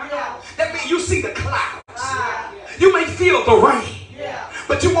storm. That means you see the clouds. You may feel the rain,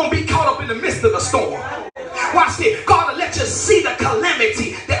 but you won't be caught up in the midst of the storm. Watch this. God will let you see the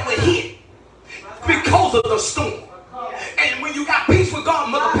calamity that will hit because of the storm. And when you got peace with God,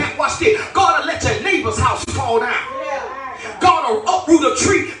 Mother Pat, watch this. God will let your neighbor's house fall down. God will uproot a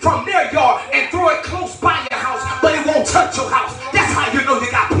tree from their yard and throw it close by your house, but it won't touch your house. That's how you know you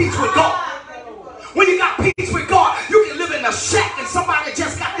got peace with God. When you got peace with God, you can live in a shack and somebody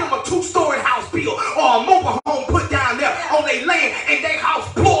just got them a 2-story house built or a mobile home put down there on their land and their house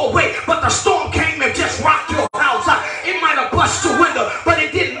blew away, but the storm came and just rocked your house out. It might have bust your window, but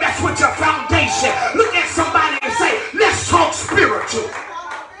it didn't mess with your foundation. Look at somebody and say, let's talk spiritual.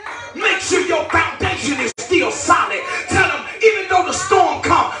 Make sure your foundation is still solid. Tell them, even though the storm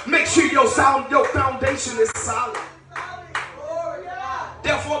comes, make sure your foundation is solid.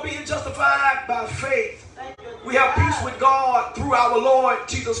 Therefore, being justified by faith, we have peace with God through our Lord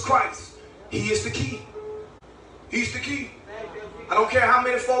Jesus Christ. He is the key. He's the key. I don't care how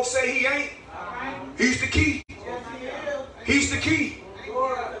many folks say he ain't. He's the key. He's the key.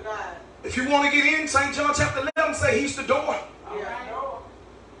 If you want to get in, St. John chapter 11 say he's the door.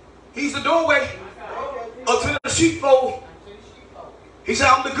 He's the doorway up to the sheepfold. He said,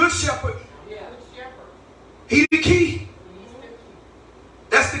 I'm the good shepherd. He's the key.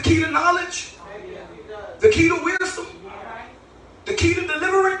 That's the key to knowledge, the key to wisdom, the key to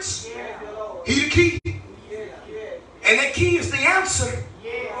deliverance. He the key. And that key is the answer.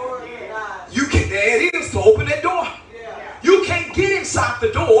 You can, there it is, to open that door. You can't get inside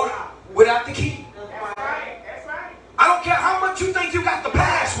the door without the key. I don't care how much you think you got the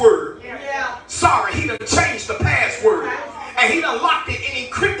password. Sorry, he done changed the password. And he done locked it and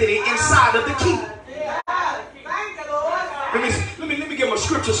encrypted it inside of the key. Let me give them a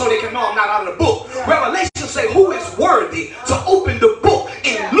scripture so they can know I'm not out of the book. Revelation say, who is worthy to open the book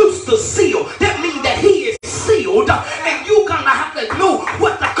and loose the seal? That means that he is sealed. And you're going to have to know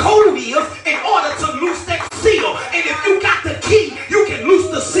what the code is in order to loose that seal. And if you got the key, you can loose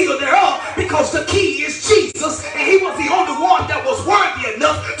the seal thereof, because the key is Jesus. And he was the only one that was worthy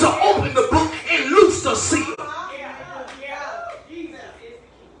enough to open the book and loose the seal.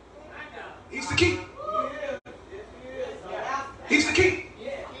 He's the key. He's the key.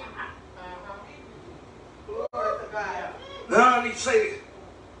 Now I need to say this.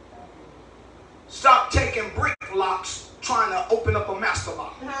 Stop taking brick locks trying to open up a master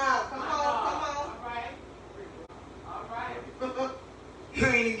lock. Come on. You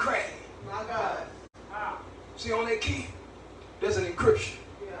ain't even cracking. My God. See, on that key, there's an encryption.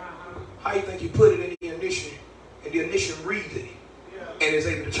 How you think you put it in the ignition, and the ignition reads it and is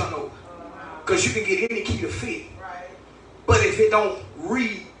able to turn over? Because you can get any key to fit. But if it don't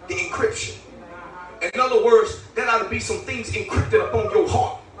read the encryption, in other words, there ought to be some things encrypted upon your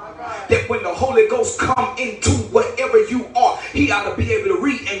heart, that when the Holy Ghost come into whatever you are, he ought to be able to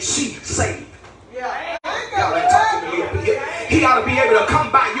read and see saved. Y'all ain't talking to me up here. He ought to be able to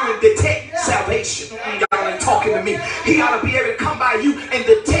come by you and detect salvation. Y'all ain't talking to me. He ought to be able to come by you and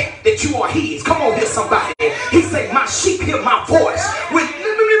detect that you are his. Come on here, somebody. He said, my sheep hear my voice.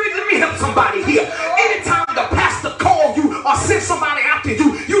 Let me help somebody here. Anytime the pastor call you or send somebody after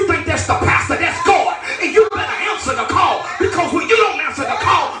you, you think that's the pastor, that's God. And you better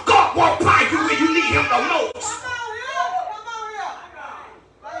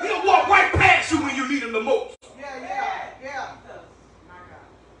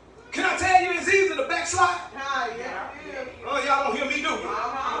backslide? Oh, y'all don't hear me, do you?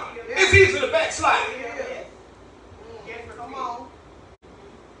 It's easy to backslide. Come on.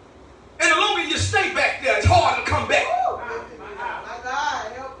 And the longer you stay back there, it's hard to come back. My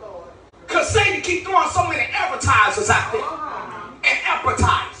God, help Lord. Because Satan keep throwing so many advertisers out there. And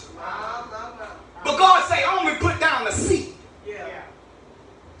appetizers. But God say, only put down the seed.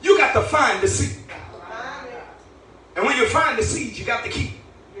 You got to find the seed. And when you find the seed, you got to keep.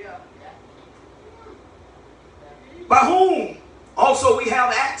 By whom also we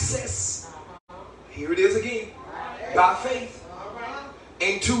have access. Here it is again. By faith.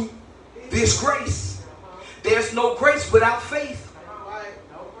 Into this grace. There's no grace without faith.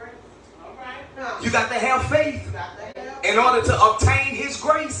 You got to have faith in order to obtain his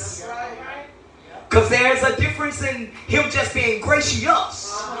grace. Because there's a difference in him just being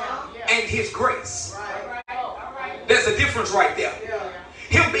gracious and his grace. There's a difference right there.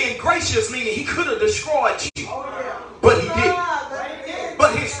 Him being gracious meaning he could have destroyed you, but he didn't.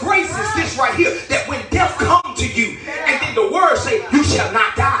 But his grace is this right here, that when death comes to you, and then the word say, you shall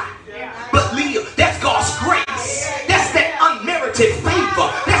not die, but live. That's God's grace. That's that unmerited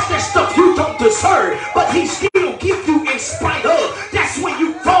favor. That's that stuff you don't deserve, but he still give you in spite of. That's when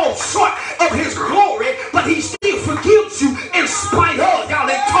you fall short of his glory, but he still forgives you in spite of. Y'all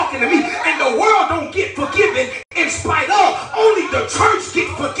ain't talking to me. And the world don't get forgiven in spite of. Only the church get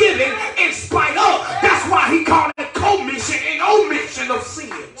forgiven in spite of. That's why he called it commission and omission of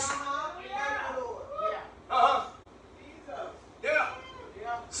sins. Yeah.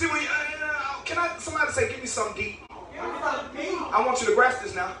 See, when can somebody say, give me something deep? I want you to grasp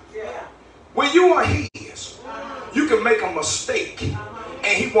this now. When you are his, you can make a mistake and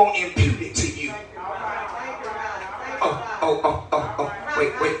he won't impute it to you.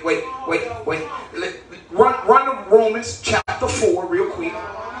 Wait. Run to Romans chapter 4 real quick.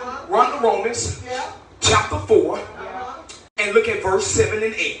 Run to Romans chapter 4 and look at verse 7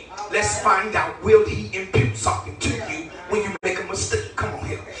 and 8. Let's find out, will he impute something to you when you make a mistake? Come on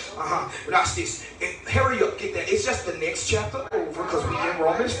here. Watch this. And hurry up, get that. It's just the next chapter over because we're in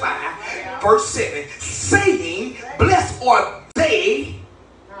Romans 5, verse 7. Saying, blessed are they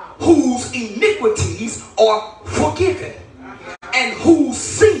whose iniquities are forgiven and whose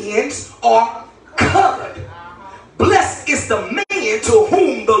sins are covered. Blessed is the man to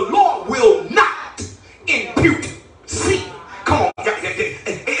whom the Lord will not impute sin. Come on.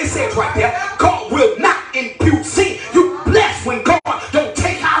 It says right there, God will not impute sin. You blessed when God don't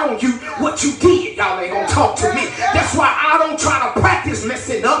take out on you what you did. Y'all ain't gonna talk to me. That's why I don't try to practice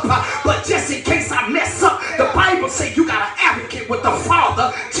messing up. But just in case I mess up, the Bible says you got an advocate with the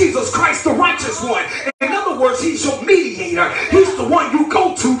Father, Jesus Christ, the righteous one. In other words, he's your mediator. He's the one you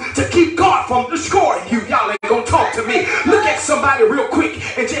go to keep God from destroying you. Y'all ain't gonna talk to me. Look at somebody real quick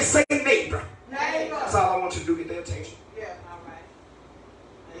and just say neighbor. That's all I want you to do, get their attention.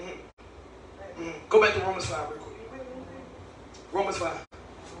 Go back to Romans 5 real quick. Romans 5.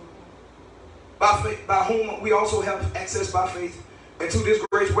 By faith, by whom we also have access by faith into this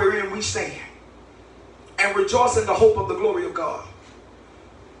grace wherein we stand, and rejoice in the hope of the glory of God.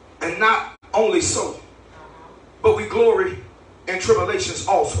 And not only so, but we glory in tribulations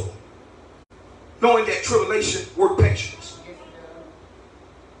also, knowing that tribulation work patience.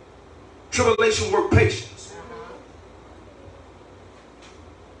 Tribulation work patience.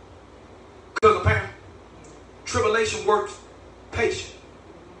 Because apparently, tribulation works patience.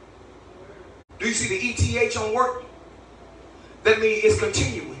 Do you see the ETH on work? That means it's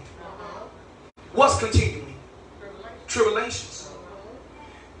continuing. What's continuing? Tribulations.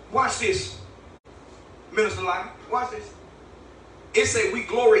 Watch this, Minister Lyon. Watch this. It says we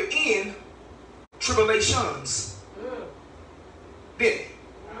glory in tribulations. Then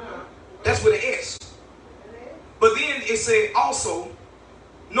that's with an S. But then it said also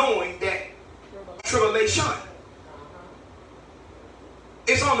knowing that tribulation.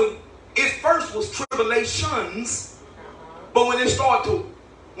 It's only, it first was tribulations, but when you start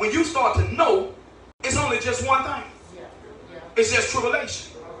to know, it's only just one thing. It's just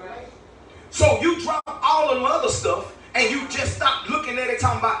tribulation. So you drop all of the other stuff and you just stop looking at it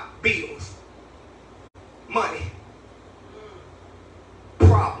talking about bills, money,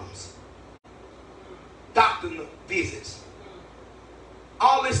 problems, doctor visits.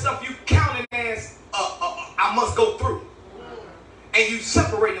 All this stuff you counting as I must go through. And you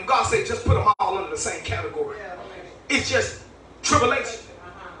separate them. God said just put them all under the same category. It's just tribulation.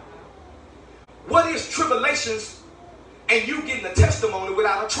 What is tribulations and you getting a testimony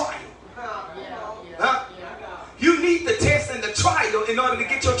without a trial? Huh? You need the test and the trial in order to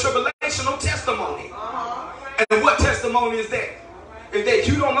get your tribulational testimony. And what testimony is that? Is that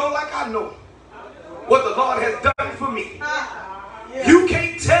you don't know like I know. what the Lord has done for me. You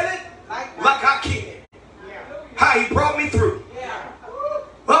can't tell it like I can. How he brought me through.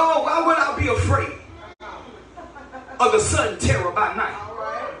 Oh, why would I be afraid of the sudden terror by night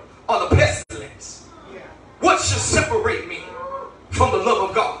or the pestilence? What should separate me from the love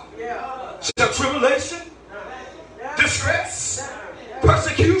of God? Shall tribulation, distress,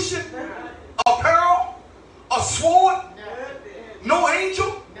 persecution, a peril, a sword, no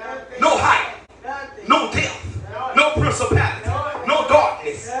angel, no height, no death, no principality, no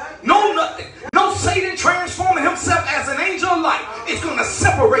darkness, no nothing, no Satan transforming himself as an angel of light. It's going to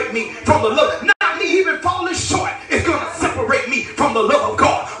separate me from the love. Not me even falling short. It's going to separate me from the love of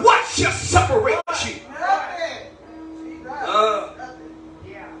God. What shall separate you?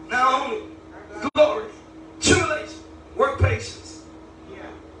 Not only glory, tribulation, work patience,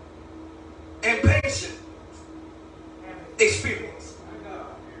 and patient experience.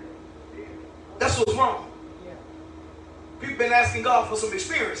 That's what's wrong. People been asking God for some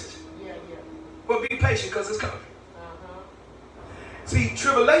experiences. But be patient because it's coming. See,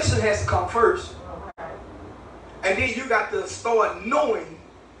 tribulation has to come first. And then you got to start knowing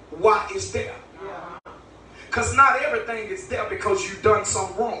why it's there. Because not everything is there because you've done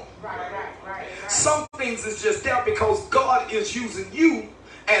something wrong. Some things is just there because God is using you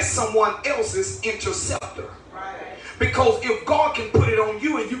as someone else's interceptor. Because if God can put it on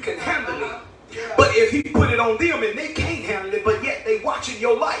you and you can handle it, but if he put it on them and they can't handle it, but yet they watching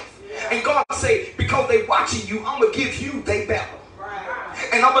your life. And God say, because they watching you, I'm going to give you their battle.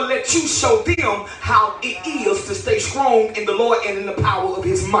 And I'm going to let you show them how it is to stay strong in the Lord and in the power of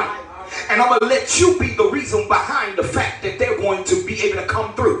his might. And I'm going to let you be the reason behind the fact that they're going to be able to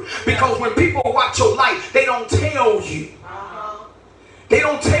come through. Because when people watch your life, they don't tell you. They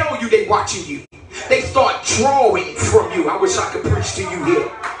don't tell you they watching you. They start drawing from you. I wish I could preach to you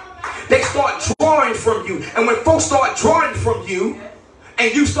here. They start drawing from you. And when folks start drawing from you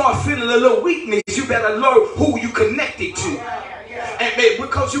and you start feeling a little weakness, you better learn who you connected to. And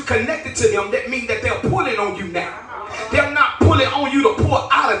because you connected to them, that means that they're pulling on you now. They're not pulling on you to pull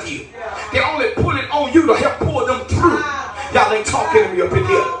out of you. They're only pulling on you to help pull them through. Y'all ain't talking to me up in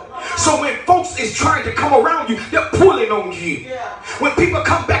here. So when folks is trying to come around you, they're pulling on you. When people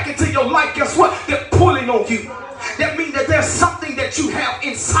come back into your life, guess what? They're pulling on you. That means that there's something that you have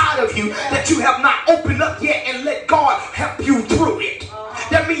inside of you that you have not opened up yet and let God help you through it.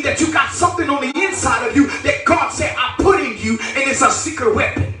 That means that you got something on the inside of you that God said, I put in you, and it's a secret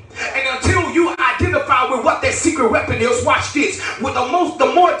weapon. And until you identify with what that secret weapon is, watch this. With the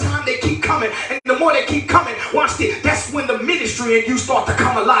more time they keep coming, and the more they keep coming, watch this. That's when the ministry and you start to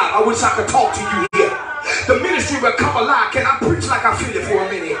come alive. I wish I could talk to you here. The ministry will come alive. Can I preach like I feel it for a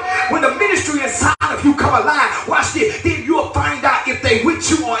minute? When the ministry inside of you come alive, watch this. Then you'll find out if they with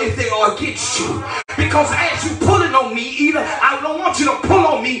you or if they are against you. Because as you pulling on me, either I don't want you to pull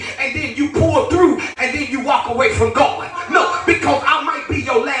on me and then you pull through and then you walk away from God. No, because I might be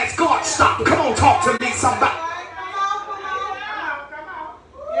your last God stop. Come on, talk to me, somebody.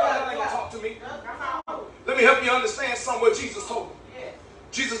 Talk to me. Let me help you understand something what Jesus told them.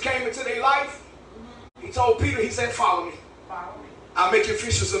 Jesus came into their life. He told Peter, he said, follow me. I'll make you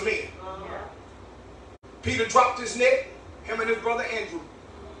fishers of men. Peter dropped his net, him and his brother Andrew,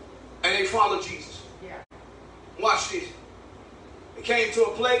 and they followed Jesus. Watch this. They came to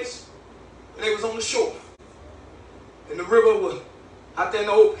a place, and they was on the shore. And the river was out there in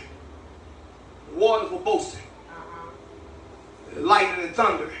the open. The waters were boasting. Lightning and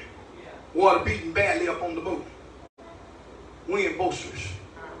thunder. Water beating badly up on the boat. Wind boisterous.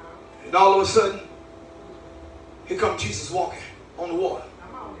 And all of a sudden, here comes Jesus walking on the water.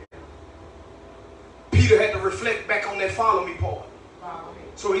 Peter had to reflect back on that follow me part.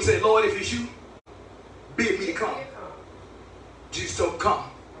 So he said, Lord, if it's you, bid me to come. Jesus told him, come.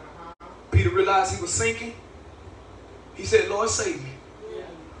 Peter realized he was sinking. He said, Lord, save me.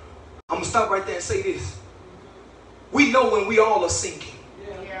 I'm going to stop right there and say this. We know when we all are sinking.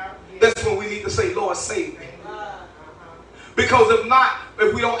 That's when we need to say, Lord, save me. Because if not,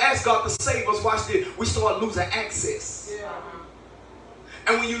 if we don't ask God to save us, watch this, we start losing access.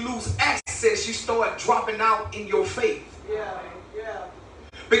 And when you lose access, you start dropping out in your faith.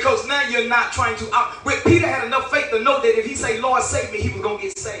 Because now you're not trying to but Peter had enough faith to know that if he say, Lord, save me, he was going to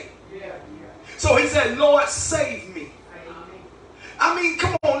get saved. So he said, Lord, save me. I mean,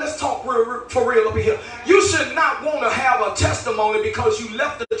 come on, let's talk for real over here. You should not want to have a testimony because you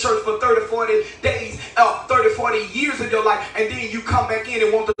left the church for 30, 40 days, 30, 40 years of your life, and then you come back in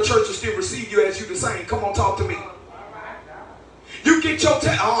and want the church to still receive you as you the same. Come on, talk to me. You get your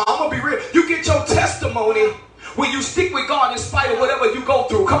I'm going to be real. You get your testimony when you stick with God in spite of whatever you go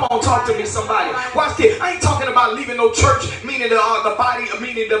through. Come on, talk to me, somebody. Watch this. I ain't talking about leaving no church, meaning the body,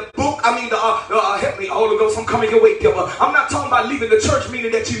 meaning the book. I mean help me, Holy Ghost, I'm coming your way, giver. I'm not talking about leaving the church,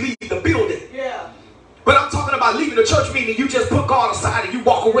 meaning that you leave the building. Yeah. But I'm talking about leaving the church, meaning you just put God aside and you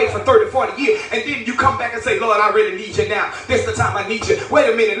walk away for 30, 40 years, and then you come back and say, Lord, I really need you now. This is the time I need you.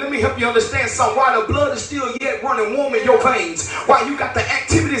 Wait a minute, let me help you understand something. While the blood is still yet running warm in your veins, while you got the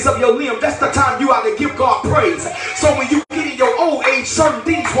activities of your limb, that's the time you ought to give God praise. So when you get in your old age, certain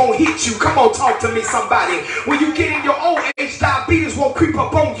things won't hit you. Come on, talk to me, somebody. When you get in your old age, diabetes won't creep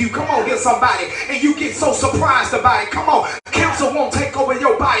up on you. Come on, here, somebody. And you get so surprised about it. Come on, cancer won't take over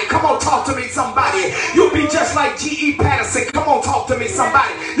your body. Come on, talk to me, somebody. You'll be just like G.E. Patterson. Come on, talk to me,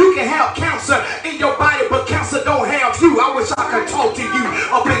 somebody. You can have cancer in your body, but cancer don't have you. I wish I could talk to you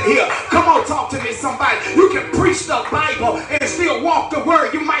up in here. Come on, talk to me, somebody. You can preach the Bible and still walk the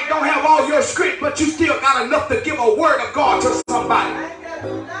word. You might don't have all your script, but you still got enough to give a word of God to somebody.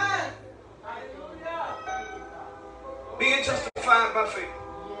 Being justified by faith.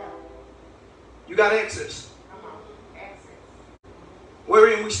 You got access.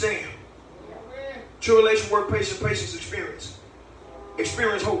 Wherein we stand. Tribulation, work, patience, patience, experience.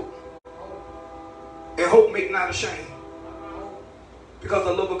 Experience hope. And hope make not ashamed. Because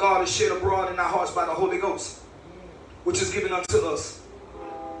the love of God is shed abroad in our hearts by the Holy Ghost, which is given unto us.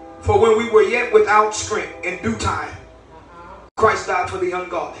 For when we were yet without strength, in due time, Christ died for the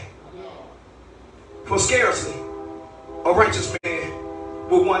ungodly. For scarcely a righteous man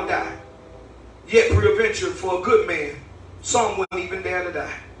will one die. Yet peradventure for a good man, some wouldn't even dare to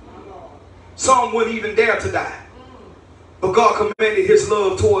die. Some wouldn't even dare to die. But God commended his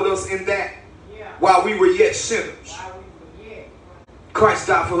love toward us in that while we were yet sinners, Christ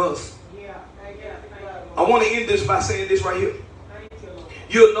died for us. I want to end this by saying this right here.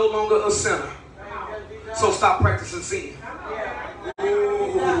 You're no longer a sinner. So stop practicing sin.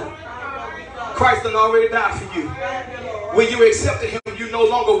 Christ done already died for you. When you accepted him, you no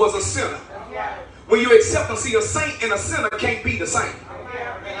longer was a sinner. When you accept him, see, a saint and a sinner can't be the same.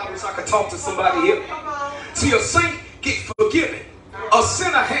 Man, I wish I could talk to somebody here. See, a saint gets forgiven. A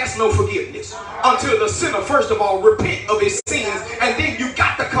sinner has no forgiveness until the sinner, first of all, repent of his sins, and then you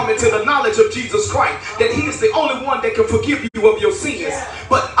got to come into the knowledge of Jesus Christ, that he is the only one that can forgive you of your sins.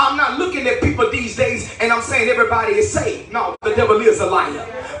 But I'm not looking at people these days and I'm saying everybody is saved. No, the devil is a liar.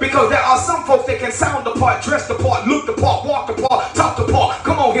 Because there are some folks that can sound the part, dress the part, look the part, walk the part, talk the part.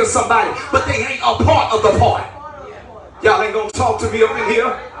 Come on here, somebody. But they ain't a part of the part. Y'all ain't gonna talk to me up in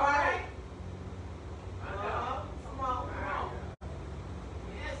here.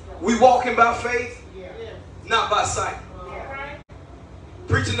 We walking by faith, not by sight.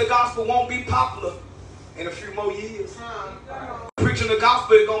 Preaching the gospel won't be popular in a few more years. Preaching the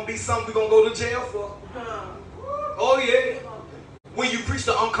gospel is going to be something we're going to go to jail for. Oh yeah. When you preach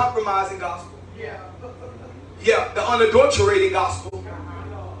the uncompromising gospel. Yeah, the unadulterated gospel.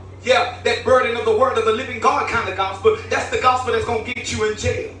 Yeah, that burden of the word of the living God kind of gospel. That's the gospel that's going to get you in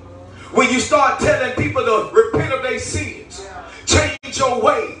jail. When you start telling people to repent of their sins, change your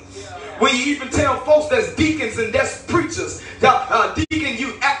ways. When you even tell folks that's deacons and that's preachers, deacon,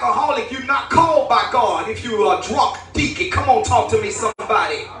 you alcoholic, you're not called by God if you're a drunk deacon. Come on, talk to me,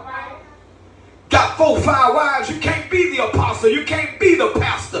 somebody. Got 4, 5 wives, you can't be the apostle, you can't be the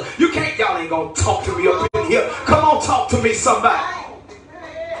pastor. You can't, y'all ain't gonna talk to me up in here. Come on, talk to me, somebody.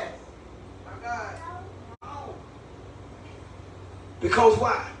 Because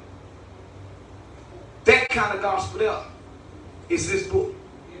why? That kind of gospel there is this book.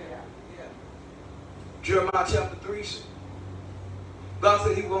 Jeremiah chapter 3. God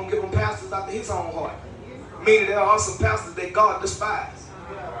said he was going to give them pastors after his own heart. Meaning there are some pastors that God despises.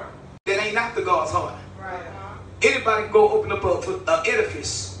 That ain't after God's heart. Anybody can go open up an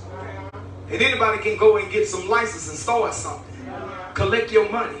edifice. And anybody can go and get some license and start something. Collect your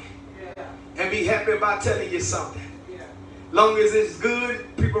money. And be happy about telling you something. Long as it's good,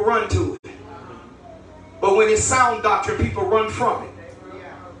 people run to it. But when it's sound doctrine, people run from it.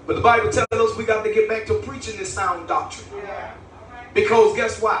 But the Bible tells us we got to get back to preaching this sound doctrine. Because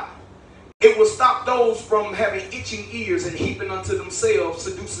guess what? It will stop those from having itching ears and heaping unto themselves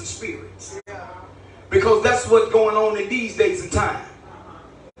seducing spirits. Because that's what's going on in these days and time.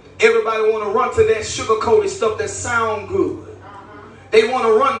 Everybody want to run to that sugar-coated stuff that sound good. They want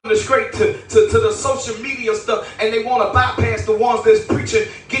to run straight to the social media stuff, and they want to bypass the ones that's preaching,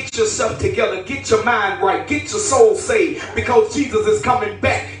 get yourself together, get your mind right, get your soul saved, because Jesus is coming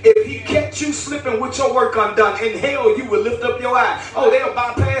back. If he kept you slipping with your work undone, in hell you will lift up your eye. Oh, they'll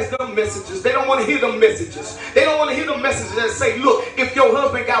bypass them messages. They don't want to hear them messages. They don't want to hear the messages that say, look, if your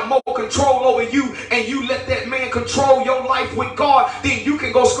husband got more control over you and you let that man control your life with God, then you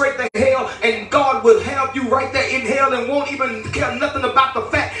can go straight to hell, and God will have you right there in hell and won't even care nothing about the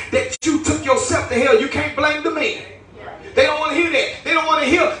fact that you took yourself to hell. You can't blame the man. They don't want to hear that. They don't want to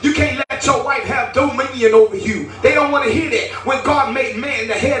hear you can't let your wife have dominion over you. They don't want to hear that. When God made man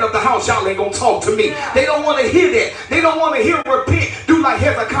the head of the house, y'all ain't going to talk to me. They don't want to hear that. They don't want to hear repent. Do like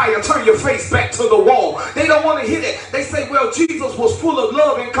Hezekiah, turn your face back to the wall. They don't want to hear that. They say, well, Jesus was full of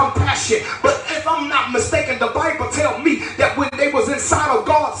love and compassion. But if I'm not mistaken, the Bible tells me that when they was inside of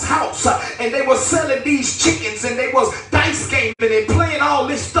God's house and they were selling these chickens and they was dice gaming and playing all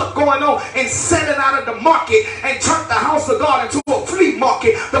this stuff going on and selling out of the market and turned the house of God into a flea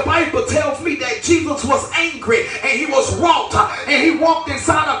market, the Bible tells me that Jesus was angry and he was wroth, and he walked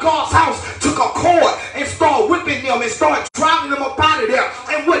inside of God's house, took a cord and started whipping them and started driving them up out of there.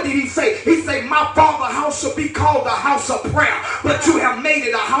 And what did he say? He said, my Father's house shall be called the house of prayer, but you have made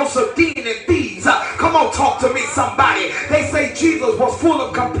it a house of den and thieves. Come on, talk to me, somebody. They say Jesus was full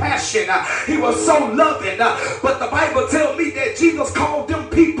of compassion. He was so loving, but the Bible tells me that Jesus called them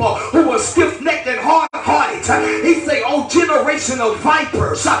people who were stiff-necked and hard-hearted. He say, oh, generation of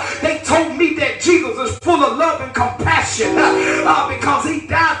vipers. They told me that Jesus is full of love and compassion because he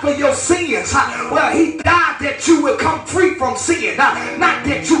died for your sins. Well, he died that you would come free from sin, not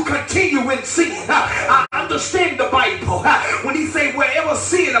that you continue in sin. I understand the Bible when he say wherever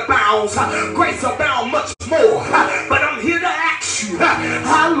sin abounds, grace abounds much more. But I'm here to ask you,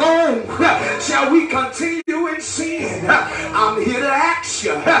 how long shall we continue in sin? I'm here to ask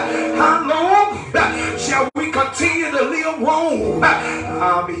you, how long shall we continue to live wrong?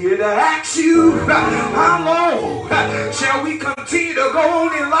 I'm here to ask you, how long shall we continue to go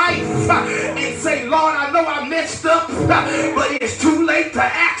on in life and say, Lord, I know I messed up, but it's too late to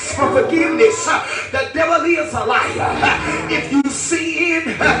ask for forgiveness. The devil is a liar. If you sin,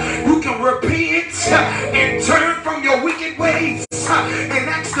 you can repent and turn from your wicked ways and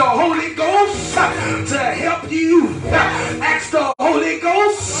ask the Holy Ghost to help you. Ask the Holy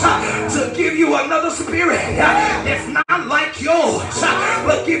Ghost to give you another spirit that's not like yours,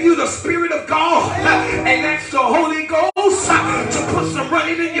 but give you the Spirit of God, and ask the Holy Ghost to put some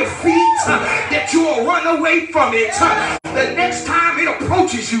running in your feet that you will run away from it. The next time it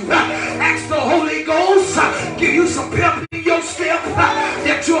approaches you, ask the Holy Ghost give you some pep in your step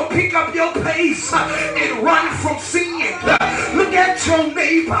that you'll pick up your pace and run from sin. Look at your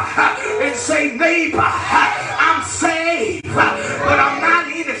neighbor and say, neighbor, I'm saved, but I'm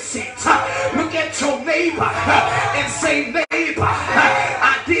not innocent. Look at your neighbor and say, neighbor,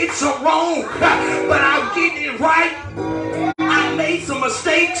 I did some wrong, but I'm getting it right. I made some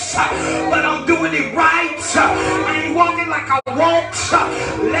mistakes, but I'm doing it right. I ain't walking like I walked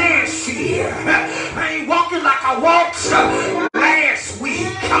last year. I ain't walking like I walked last week.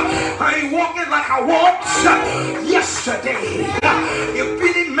 I ain't walking like I walked yesterday. If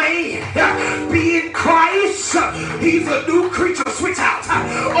any man be in Christ, he's a new creature. Switch out.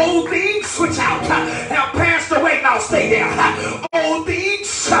 Old things, switch out. Have passed away. Now stay there. Old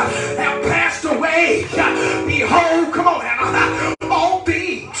things have passed away. Behold, come on, Hannah. All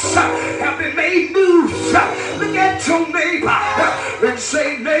things have been made new. Look at your neighbor and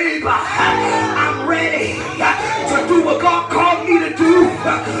say, neighbor, I'm ready to do what God called me to do.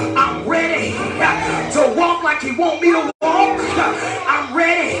 I'm ready to walk like he want me to walk. I'm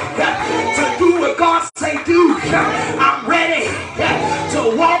ready to do what God say do. I'm ready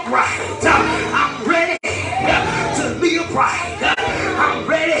to walk right. I'm ready to live right. I'm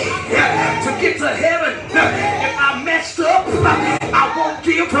ready to get to heaven. If I messed up, I won't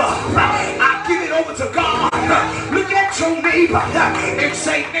give up. I give it over to God. Look at your neighbor and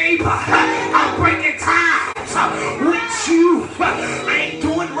say, neighbor, I'm breaking ties with you. I ain't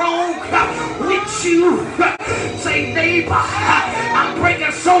doing wrong with you. Say, neighbor, I'm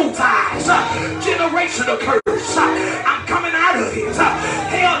breaking soul ties. Generational curse. I'm coming out of it.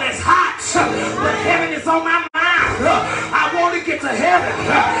 Hell is hot, but heaven is on my mind. I want to get to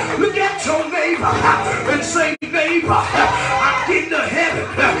heaven. Look at your neighbor and say, neighbor, I'm getting to heaven.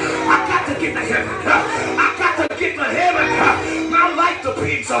 I got to get to heaven. I got to get to heaven. My life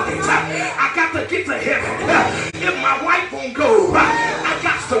depends on it. I got to get to heaven. If my wife won't go, I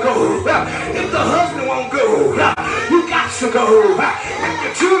got to go. If the husband won't go, you got to go. If the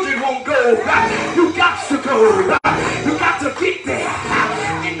children won't go, you got to go. You got to get there.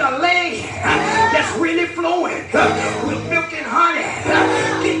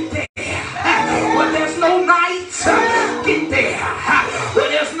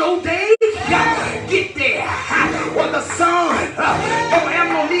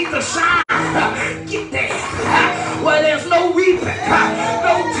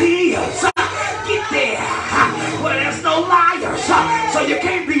 so you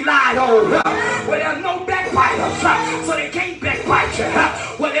can't be lied on. Where there's no backbiters, so they can't backbite you.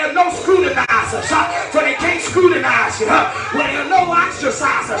 Where there's no scrutinizers, so they can't scrutinize you. Where there's no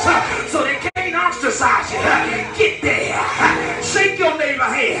ostracizers, so they can't ostracize you. Get there. Shake your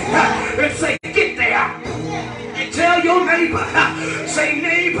neighbor's hand and say, get there. And tell your neighbor, say,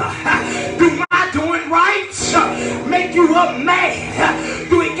 neighbor, do my doing right make you up mad?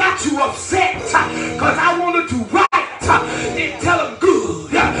 Do it got you upset? Because I want to do right. Then tell them good.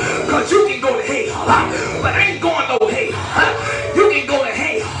 Because you can go to hell, but I ain't going no hell. You can go to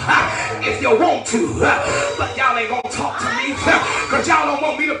hell if you want to, but y'all ain't going to talk to me because y'all don't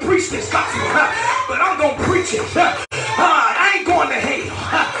want me to preach this gospel, but I'm going to preach it. I ain't going to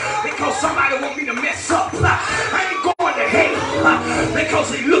hell because somebody want me to mess up. I ain't going to hell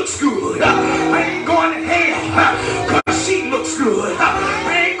because it looks good. I ain't going to hell because she looks good.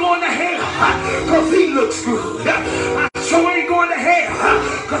 I ain't going to hell because he looks good. I sure ain't going to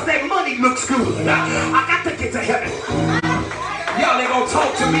hell because that money looks good. I got to get to heaven. Y'all ain't gonna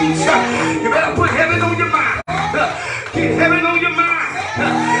talk to me. You better put heaven on your mind. Get heaven on your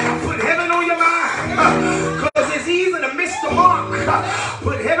mind. Put heaven on your mind. Because it's easy to miss the mark.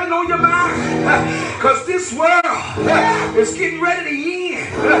 Put heaven on your mind. Because this world is getting ready to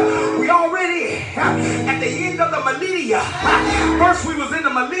end. We already at the end of the millennia. First we was in the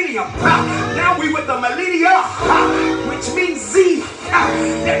millennium. Now we with the millennia, which means Z.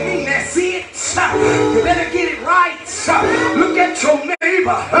 That means that's it. You better get it right. Look at your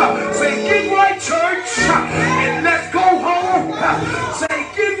neighbor. Say, get right, church. And let's go home. Say,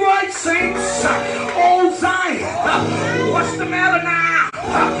 get right, saints. Old Zion. What's the matter now?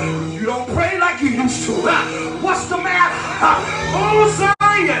 You don't pray like you used to. What's the matter? Old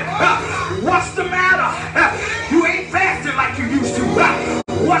Zion. What's the matter? You ain't fasting like you used to.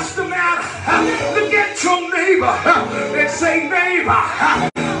 What's the matter? Look at your neighbor and say, neighbor,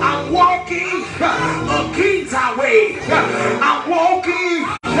 I'm walking a King's Highway. I'm walking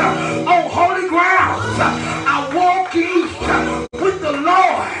on holy ground. I'm walking with the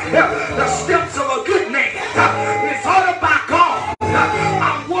Lord. The steps of a good man is ordered by God.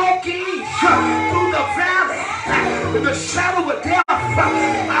 I'm walking through the valley in the shadow of death.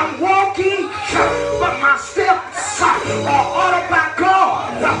 I'm walking, but my steps are ordered by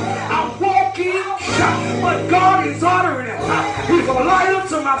God. I'm walking, but God is ordering it. He's a light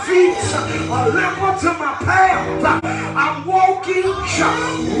unto my feet, a lamp unto my path. I'm walking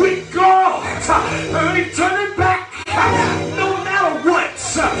with God. I ain't turning back, no matter what.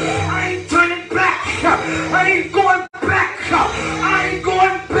 I ain't turning back. I ain't going back. I ain't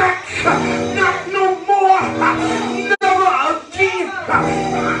going back. Not no more. Never again.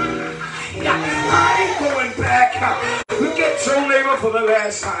 I ain't going back. Look at your neighbor for the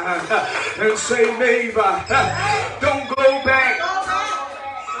last time and say, neighbor, don't go back.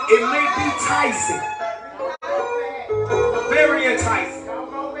 It may be enticing, very enticing,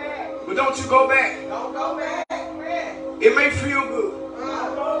 but don't you go back. It may feel good,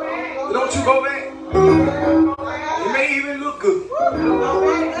 but don't you go back. It may even look good, but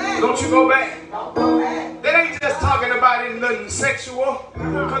don't you go back. That ain't just talking about it nothing sexual,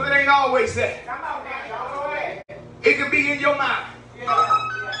 because it ain't always that. It can be in your mind.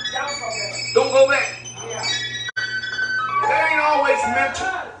 Don't go back. That ain't always mental.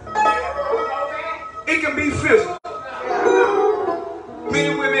 It can be physical. Men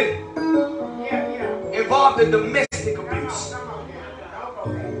and women involved in domestic abuse.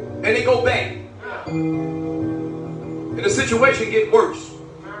 And they go back. And the situation gets worse.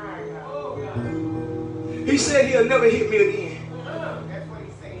 He said he'll never hit me again.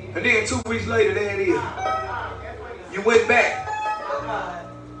 And then 2 weeks later, there it is. You went back.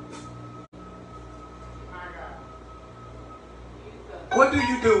 What do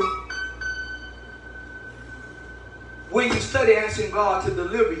you do when you study asking God to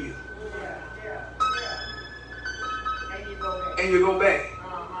deliver you? And you go back.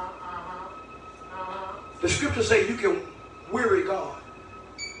 The scripture says you can weary God.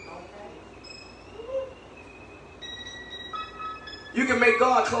 You can make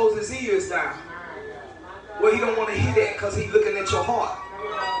God close his ears down. Well, he don't want to hear that because he's looking at your heart.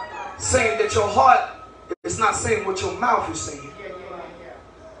 Saying that your heart is not saying what your mouth is saying.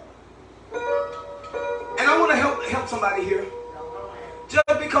 And I want to help somebody here.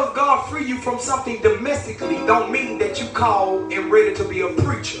 Just because God free you from something domestically don't mean that you call and ready to be a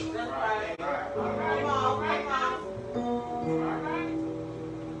preacher.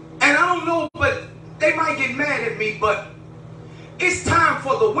 And I don't know, but they might get mad at me, but it's time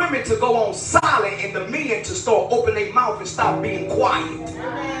for the women to go on silent and the men to start opening their mouth and stop being quiet.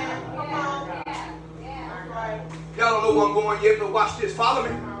 Y'all don't know know where I'm going yet, but watch this. Follow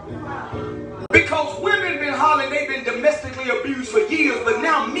me. Because women been hollering, they've been domestically abused for years, but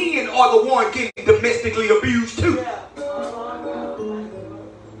now men are the one getting domestically abused too.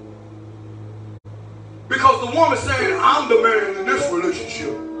 Because the woman saying, I'm the man in this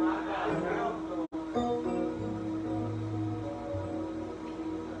relationship.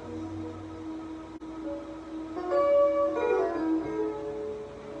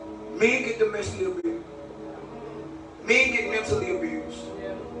 Men get domestically abused. Men get mentally abused.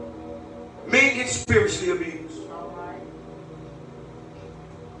 Men get spiritually abused.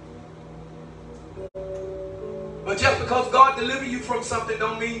 But just because God delivered you from something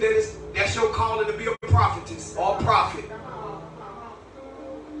don't mean that that's your calling to be a prophetess or a prophet.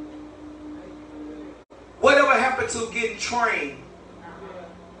 Whatever happened to getting trained?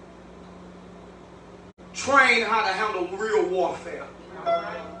 Train how to handle real warfare.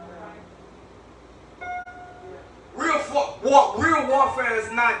 Real warfare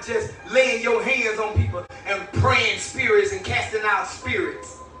is not just laying your hands on people and praying spirits and casting out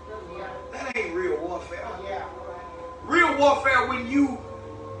spirits. That ain't real warfare. Real warfare when you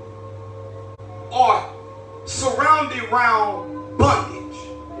are surrounded around bondage,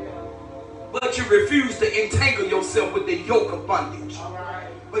 but you refuse to entangle yourself with the yoke of bondage.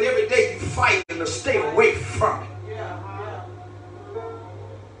 But every day you fight to stay away from it.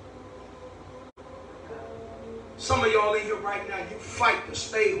 Some of y'all in here right now, you fight to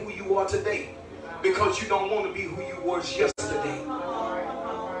stay who you are today because you don't want to be who you was yesterday.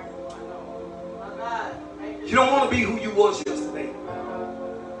 You don't want to be who you was yesterday.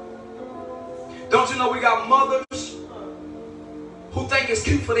 Don't you know we got mothers who think it's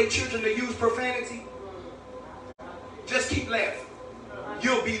cute for their children to use profanity? Just keep laughing.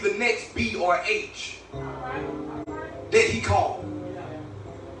 You'll be the next B or H that he called.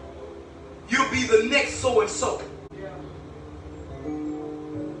 You'll be the next so and so.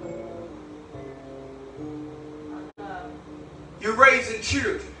 You're raising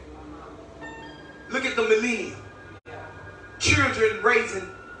children. Look at the millennium. Children raising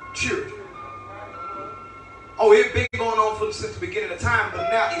children. Oh, it's been going on since the beginning of time, but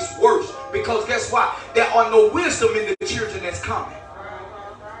now it's worse. Because guess what? There are no wisdom in the children that's coming.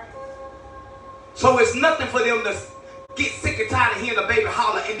 So it's nothing for them to get sick and tired of hearing the baby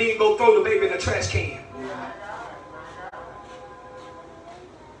holler and then go throw the baby in the trash can.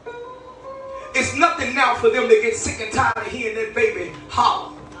 It's nothing now for them to get sick and tired of hearing that baby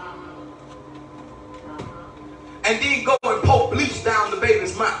holler. And then go and pour bleach down the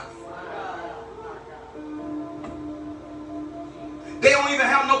baby's mouth. They don't even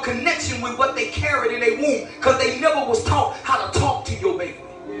have no connection with what they carried in their womb because they never was taught how to talk to your baby,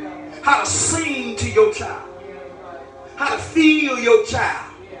 how to sing to your child, how to feel your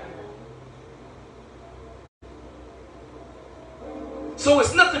child. So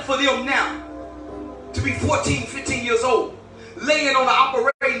it's nothing for them now to be 14, 15 years old, laying on the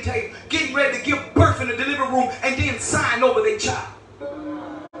operating table, getting ready to give birth in the delivery room, and then sign over their child.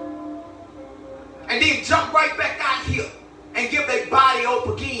 And then jump right back out here and give their body up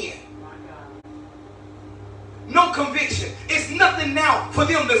again. No conviction. It's nothing now for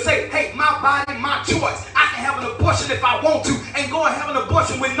them to say, hey, my body, my choice. I can have an abortion if I want to, and go and have an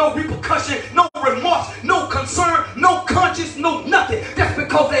abortion with no repercussion, no remorse, no concern, no conscience, no nothing. That's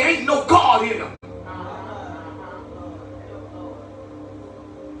because there ain't no God in them.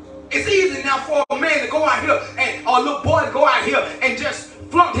 It's easy now for a man to go out here and or a little boy to go out here and just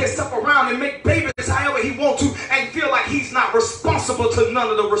flaunt himself around and make babies however he wants to and feel like he's not responsible to none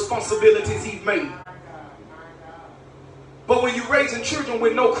of the responsibilities he's made. But when you're raising children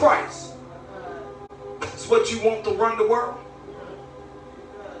with no Christ, it's what you want to run the world.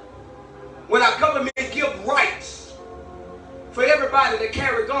 When our government give rights for everybody to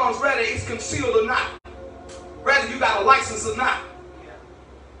carry guns, whether it's concealed or not, whether you got a license or not,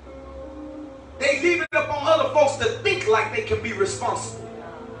 they leave it up on other folks to think like they can be responsible.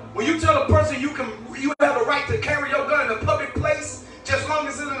 When you tell a person you have the right to carry your gun in a public place, just as long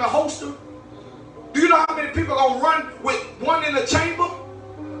as it's in a holster, do you know how many people are gonna run with one in the chamber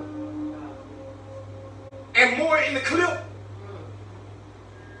and more in the clip?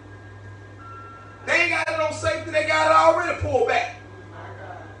 They ain't got it on safety, they got it already pulled back,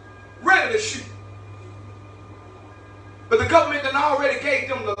 ready to shoot. But the government done already gave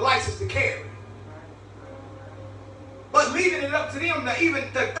them the license to carry. But leaving it up to them to even to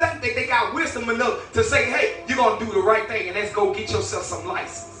think that they got wisdom enough to say, hey, you're going to do the right thing and let's go get yourself some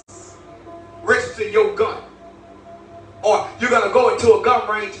license. Register your gun. Or you're going to go into a gun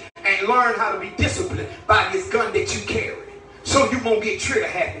range and learn how to be disciplined by this gun that you carry. so you won't get trigger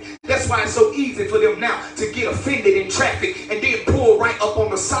happy. That's why it's so easy for them now to get offended in traffic and then pull right up on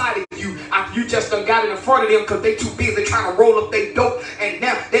the side of you after you just done got it in front of them because they too busy trying to roll up their dope, and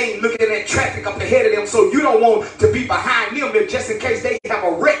now they ain't looking at traffic up ahead of them. So you don't want to be behind them if just in case they have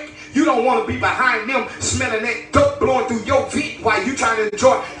a wreck. You don't want to be behind them smelling that dope blowing through your feet while you trying to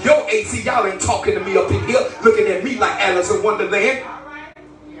enjoy your AC. Y'all ain't talking to me up in here looking at me like Alice in Wonderland.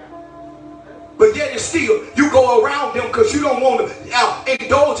 But yet and still, you go around them because you don't want to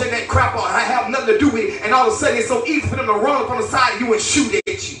indulge in that crap or have nothing to do with it. And all of a sudden, it's so easy for them to run up on the side of you and shoot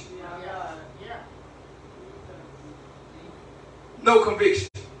at you. No conviction.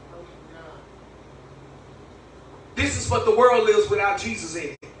 This is what the world lives without Jesus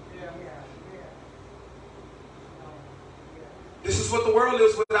in it. This is what the world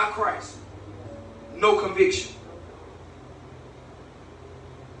lives without Christ. No conviction.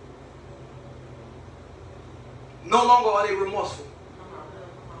 No longer are they remorseful.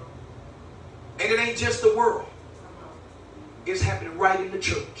 And it ain't just the world. It's happening right in the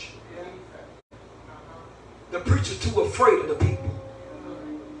church. The preacher's too afraid of the people.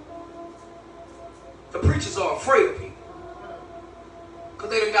 The preachers are afraid of people.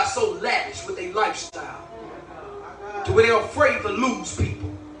 Because they done got so lavish with their lifestyle. To where they're afraid to lose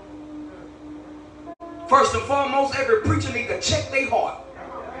people. First and foremost, every preacher needs to check their heart.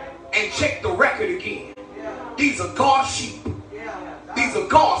 And check the record again. These are God's sheep. These are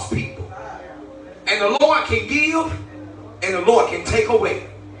God's people. And the Lord can give and the Lord can take away.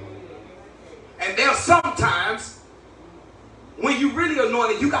 And there's sometimes when you really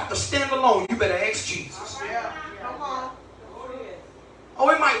anointed, you got to stand alone. You better ask Jesus. Oh,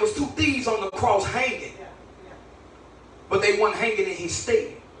 it might was two thieves on the cross hanging. But they weren't hanging in his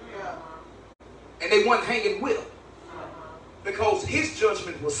stead. And they weren't hanging with him. Because his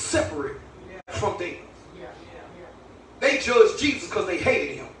judgment was separate from theirs. They judged Jesus because they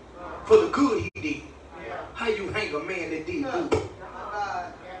hated him for the good he did. How you hang a man that did good?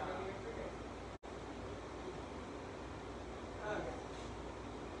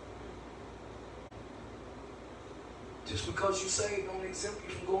 Just because you saved don't exempt you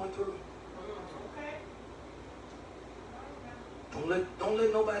from going through. Don't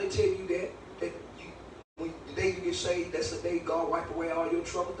let nobody tell you that when the day you get saved, that's the day God wipe away all your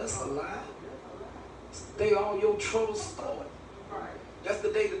trouble. That's a lie. It's the day all your troubles start. That's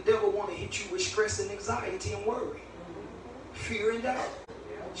the day the devil want to hit you with stress and anxiety and worry, fear and doubt,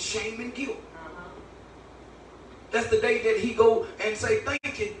 shame and guilt. That's the day that he go and say,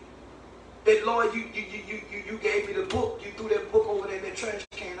 thank you, that Lord, you gave me the book. You threw that book over there in that trash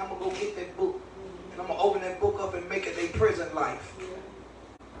can. I'm going to go get that book. And I'm going to open that book up and make it a present life.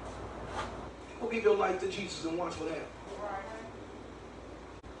 Go give your life to Jesus and watch what happens.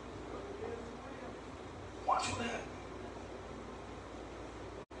 Watch what happens.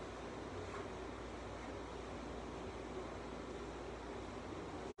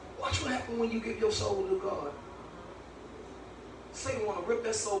 Watch what happens when you give your soul to God. Satan want to rip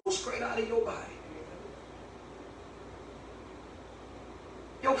that soul straight out of your body.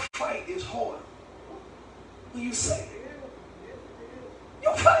 Your fight is hard when you say it.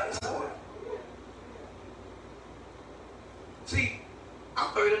 Your fight is hard. See,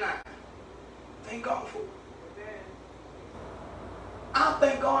 I'm 39. Thank God for it. I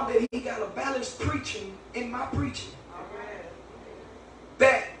thank God that he got a balanced preaching in my preaching.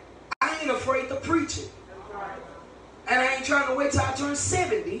 That I ain't afraid to preach it. And I ain't trying to wait till I turn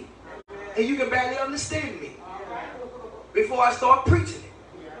 70 and you can barely understand me before I start preaching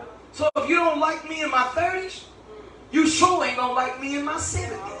it. So if you don't like me in my 30s, you sure ain't gonna like me in my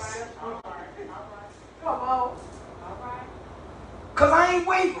 70s. Come on. Because I ain't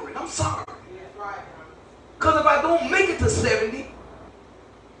wavering. I'm sorry. Because if I don't make it to 70,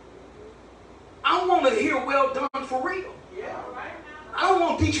 I want to hear well done for real. I don't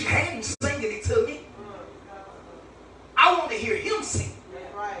want Dietrich Haddon singing it to me. I want to hear him sing.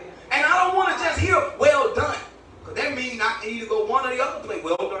 And I don't want to just hear well done. Because that means I can either go one or the other play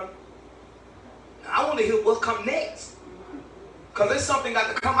well done. I want to hear what come next. Because there's something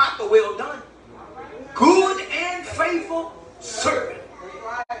got to come out the well done. Good and faithful servant.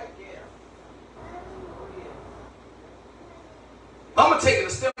 I'm going to take it a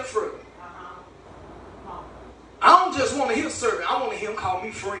step further. I don't just want to hear servant. I want to hear him call me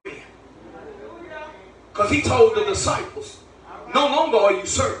friend. Because he told the disciples, no longer are you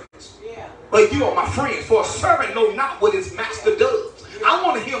servants, but you are my friends. For a servant know not what his master does. I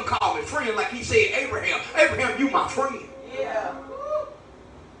want to hear him call me friend like he said Abraham. Abraham, you my friend.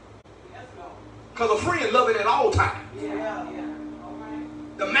 Because a friend love it at all times.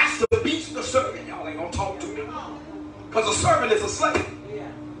 The master beats the servant. Y'all ain't going to talk to me. Because a servant is a slave.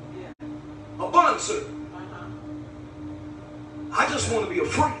 A bond servant. I just want to be a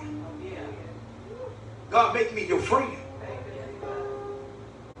friend. God, make me your friend.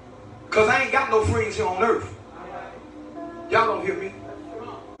 Because I ain't got no friends here on earth. Y'all don't hear me.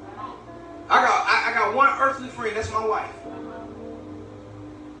 I got one earthly friend. That's my wife.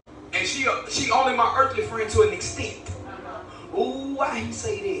 And she only my earthly friend to an extent. Ooh, why he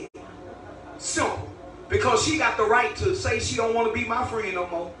say that? Simple. Because she got the right to say she don't want to be my friend no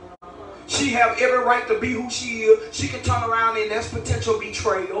more. She have every right to be who she is. She can turn around and that's potential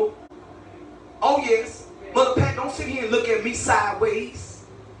betrayal. Oh yes. Mother Pat, don't sit here and look at me sideways.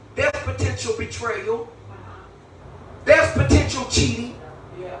 There's potential betrayal. There's potential cheating.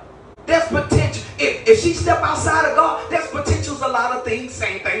 There's potential. If she step outside of God, there's potentials a lot of things.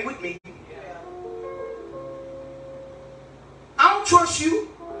 Same thing with me. I don't trust you.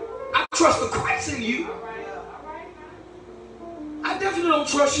 I trust the Christ in you. I definitely don't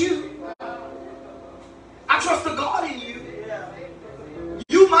trust you. I trust the God in you.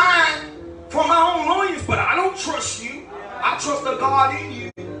 You mine for my own loins, but I don't trust you. I trust the God in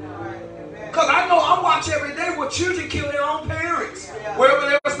you. Because I know I watch every day where children kill their own parents. Wherever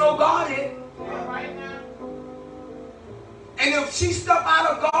there's no God in. And if she step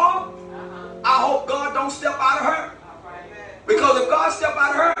out of God, I hope God don't step out of her. Because if God step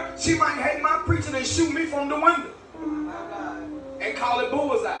out of her, she might hate my preaching and shoot me from the window. And call it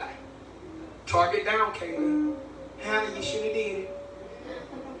bullseye. Target down, Caleb. Hannah, you should have did it.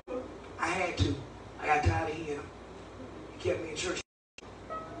 I had to. I got tired of hearing him. He kept me in church.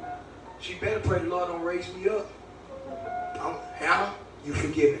 She better pray the Lord don't raise me up. Hannah, you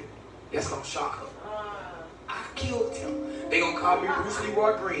forgiven. That's going to shock her. I killed him. They going to call me Bruce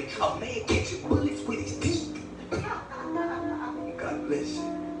Leroy Green. A man catching bullets with his teeth. God bless you.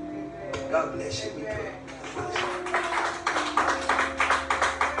 God bless you. We pray.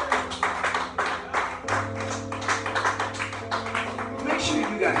 Make sure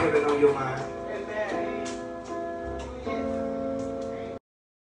you got heaven on your mind.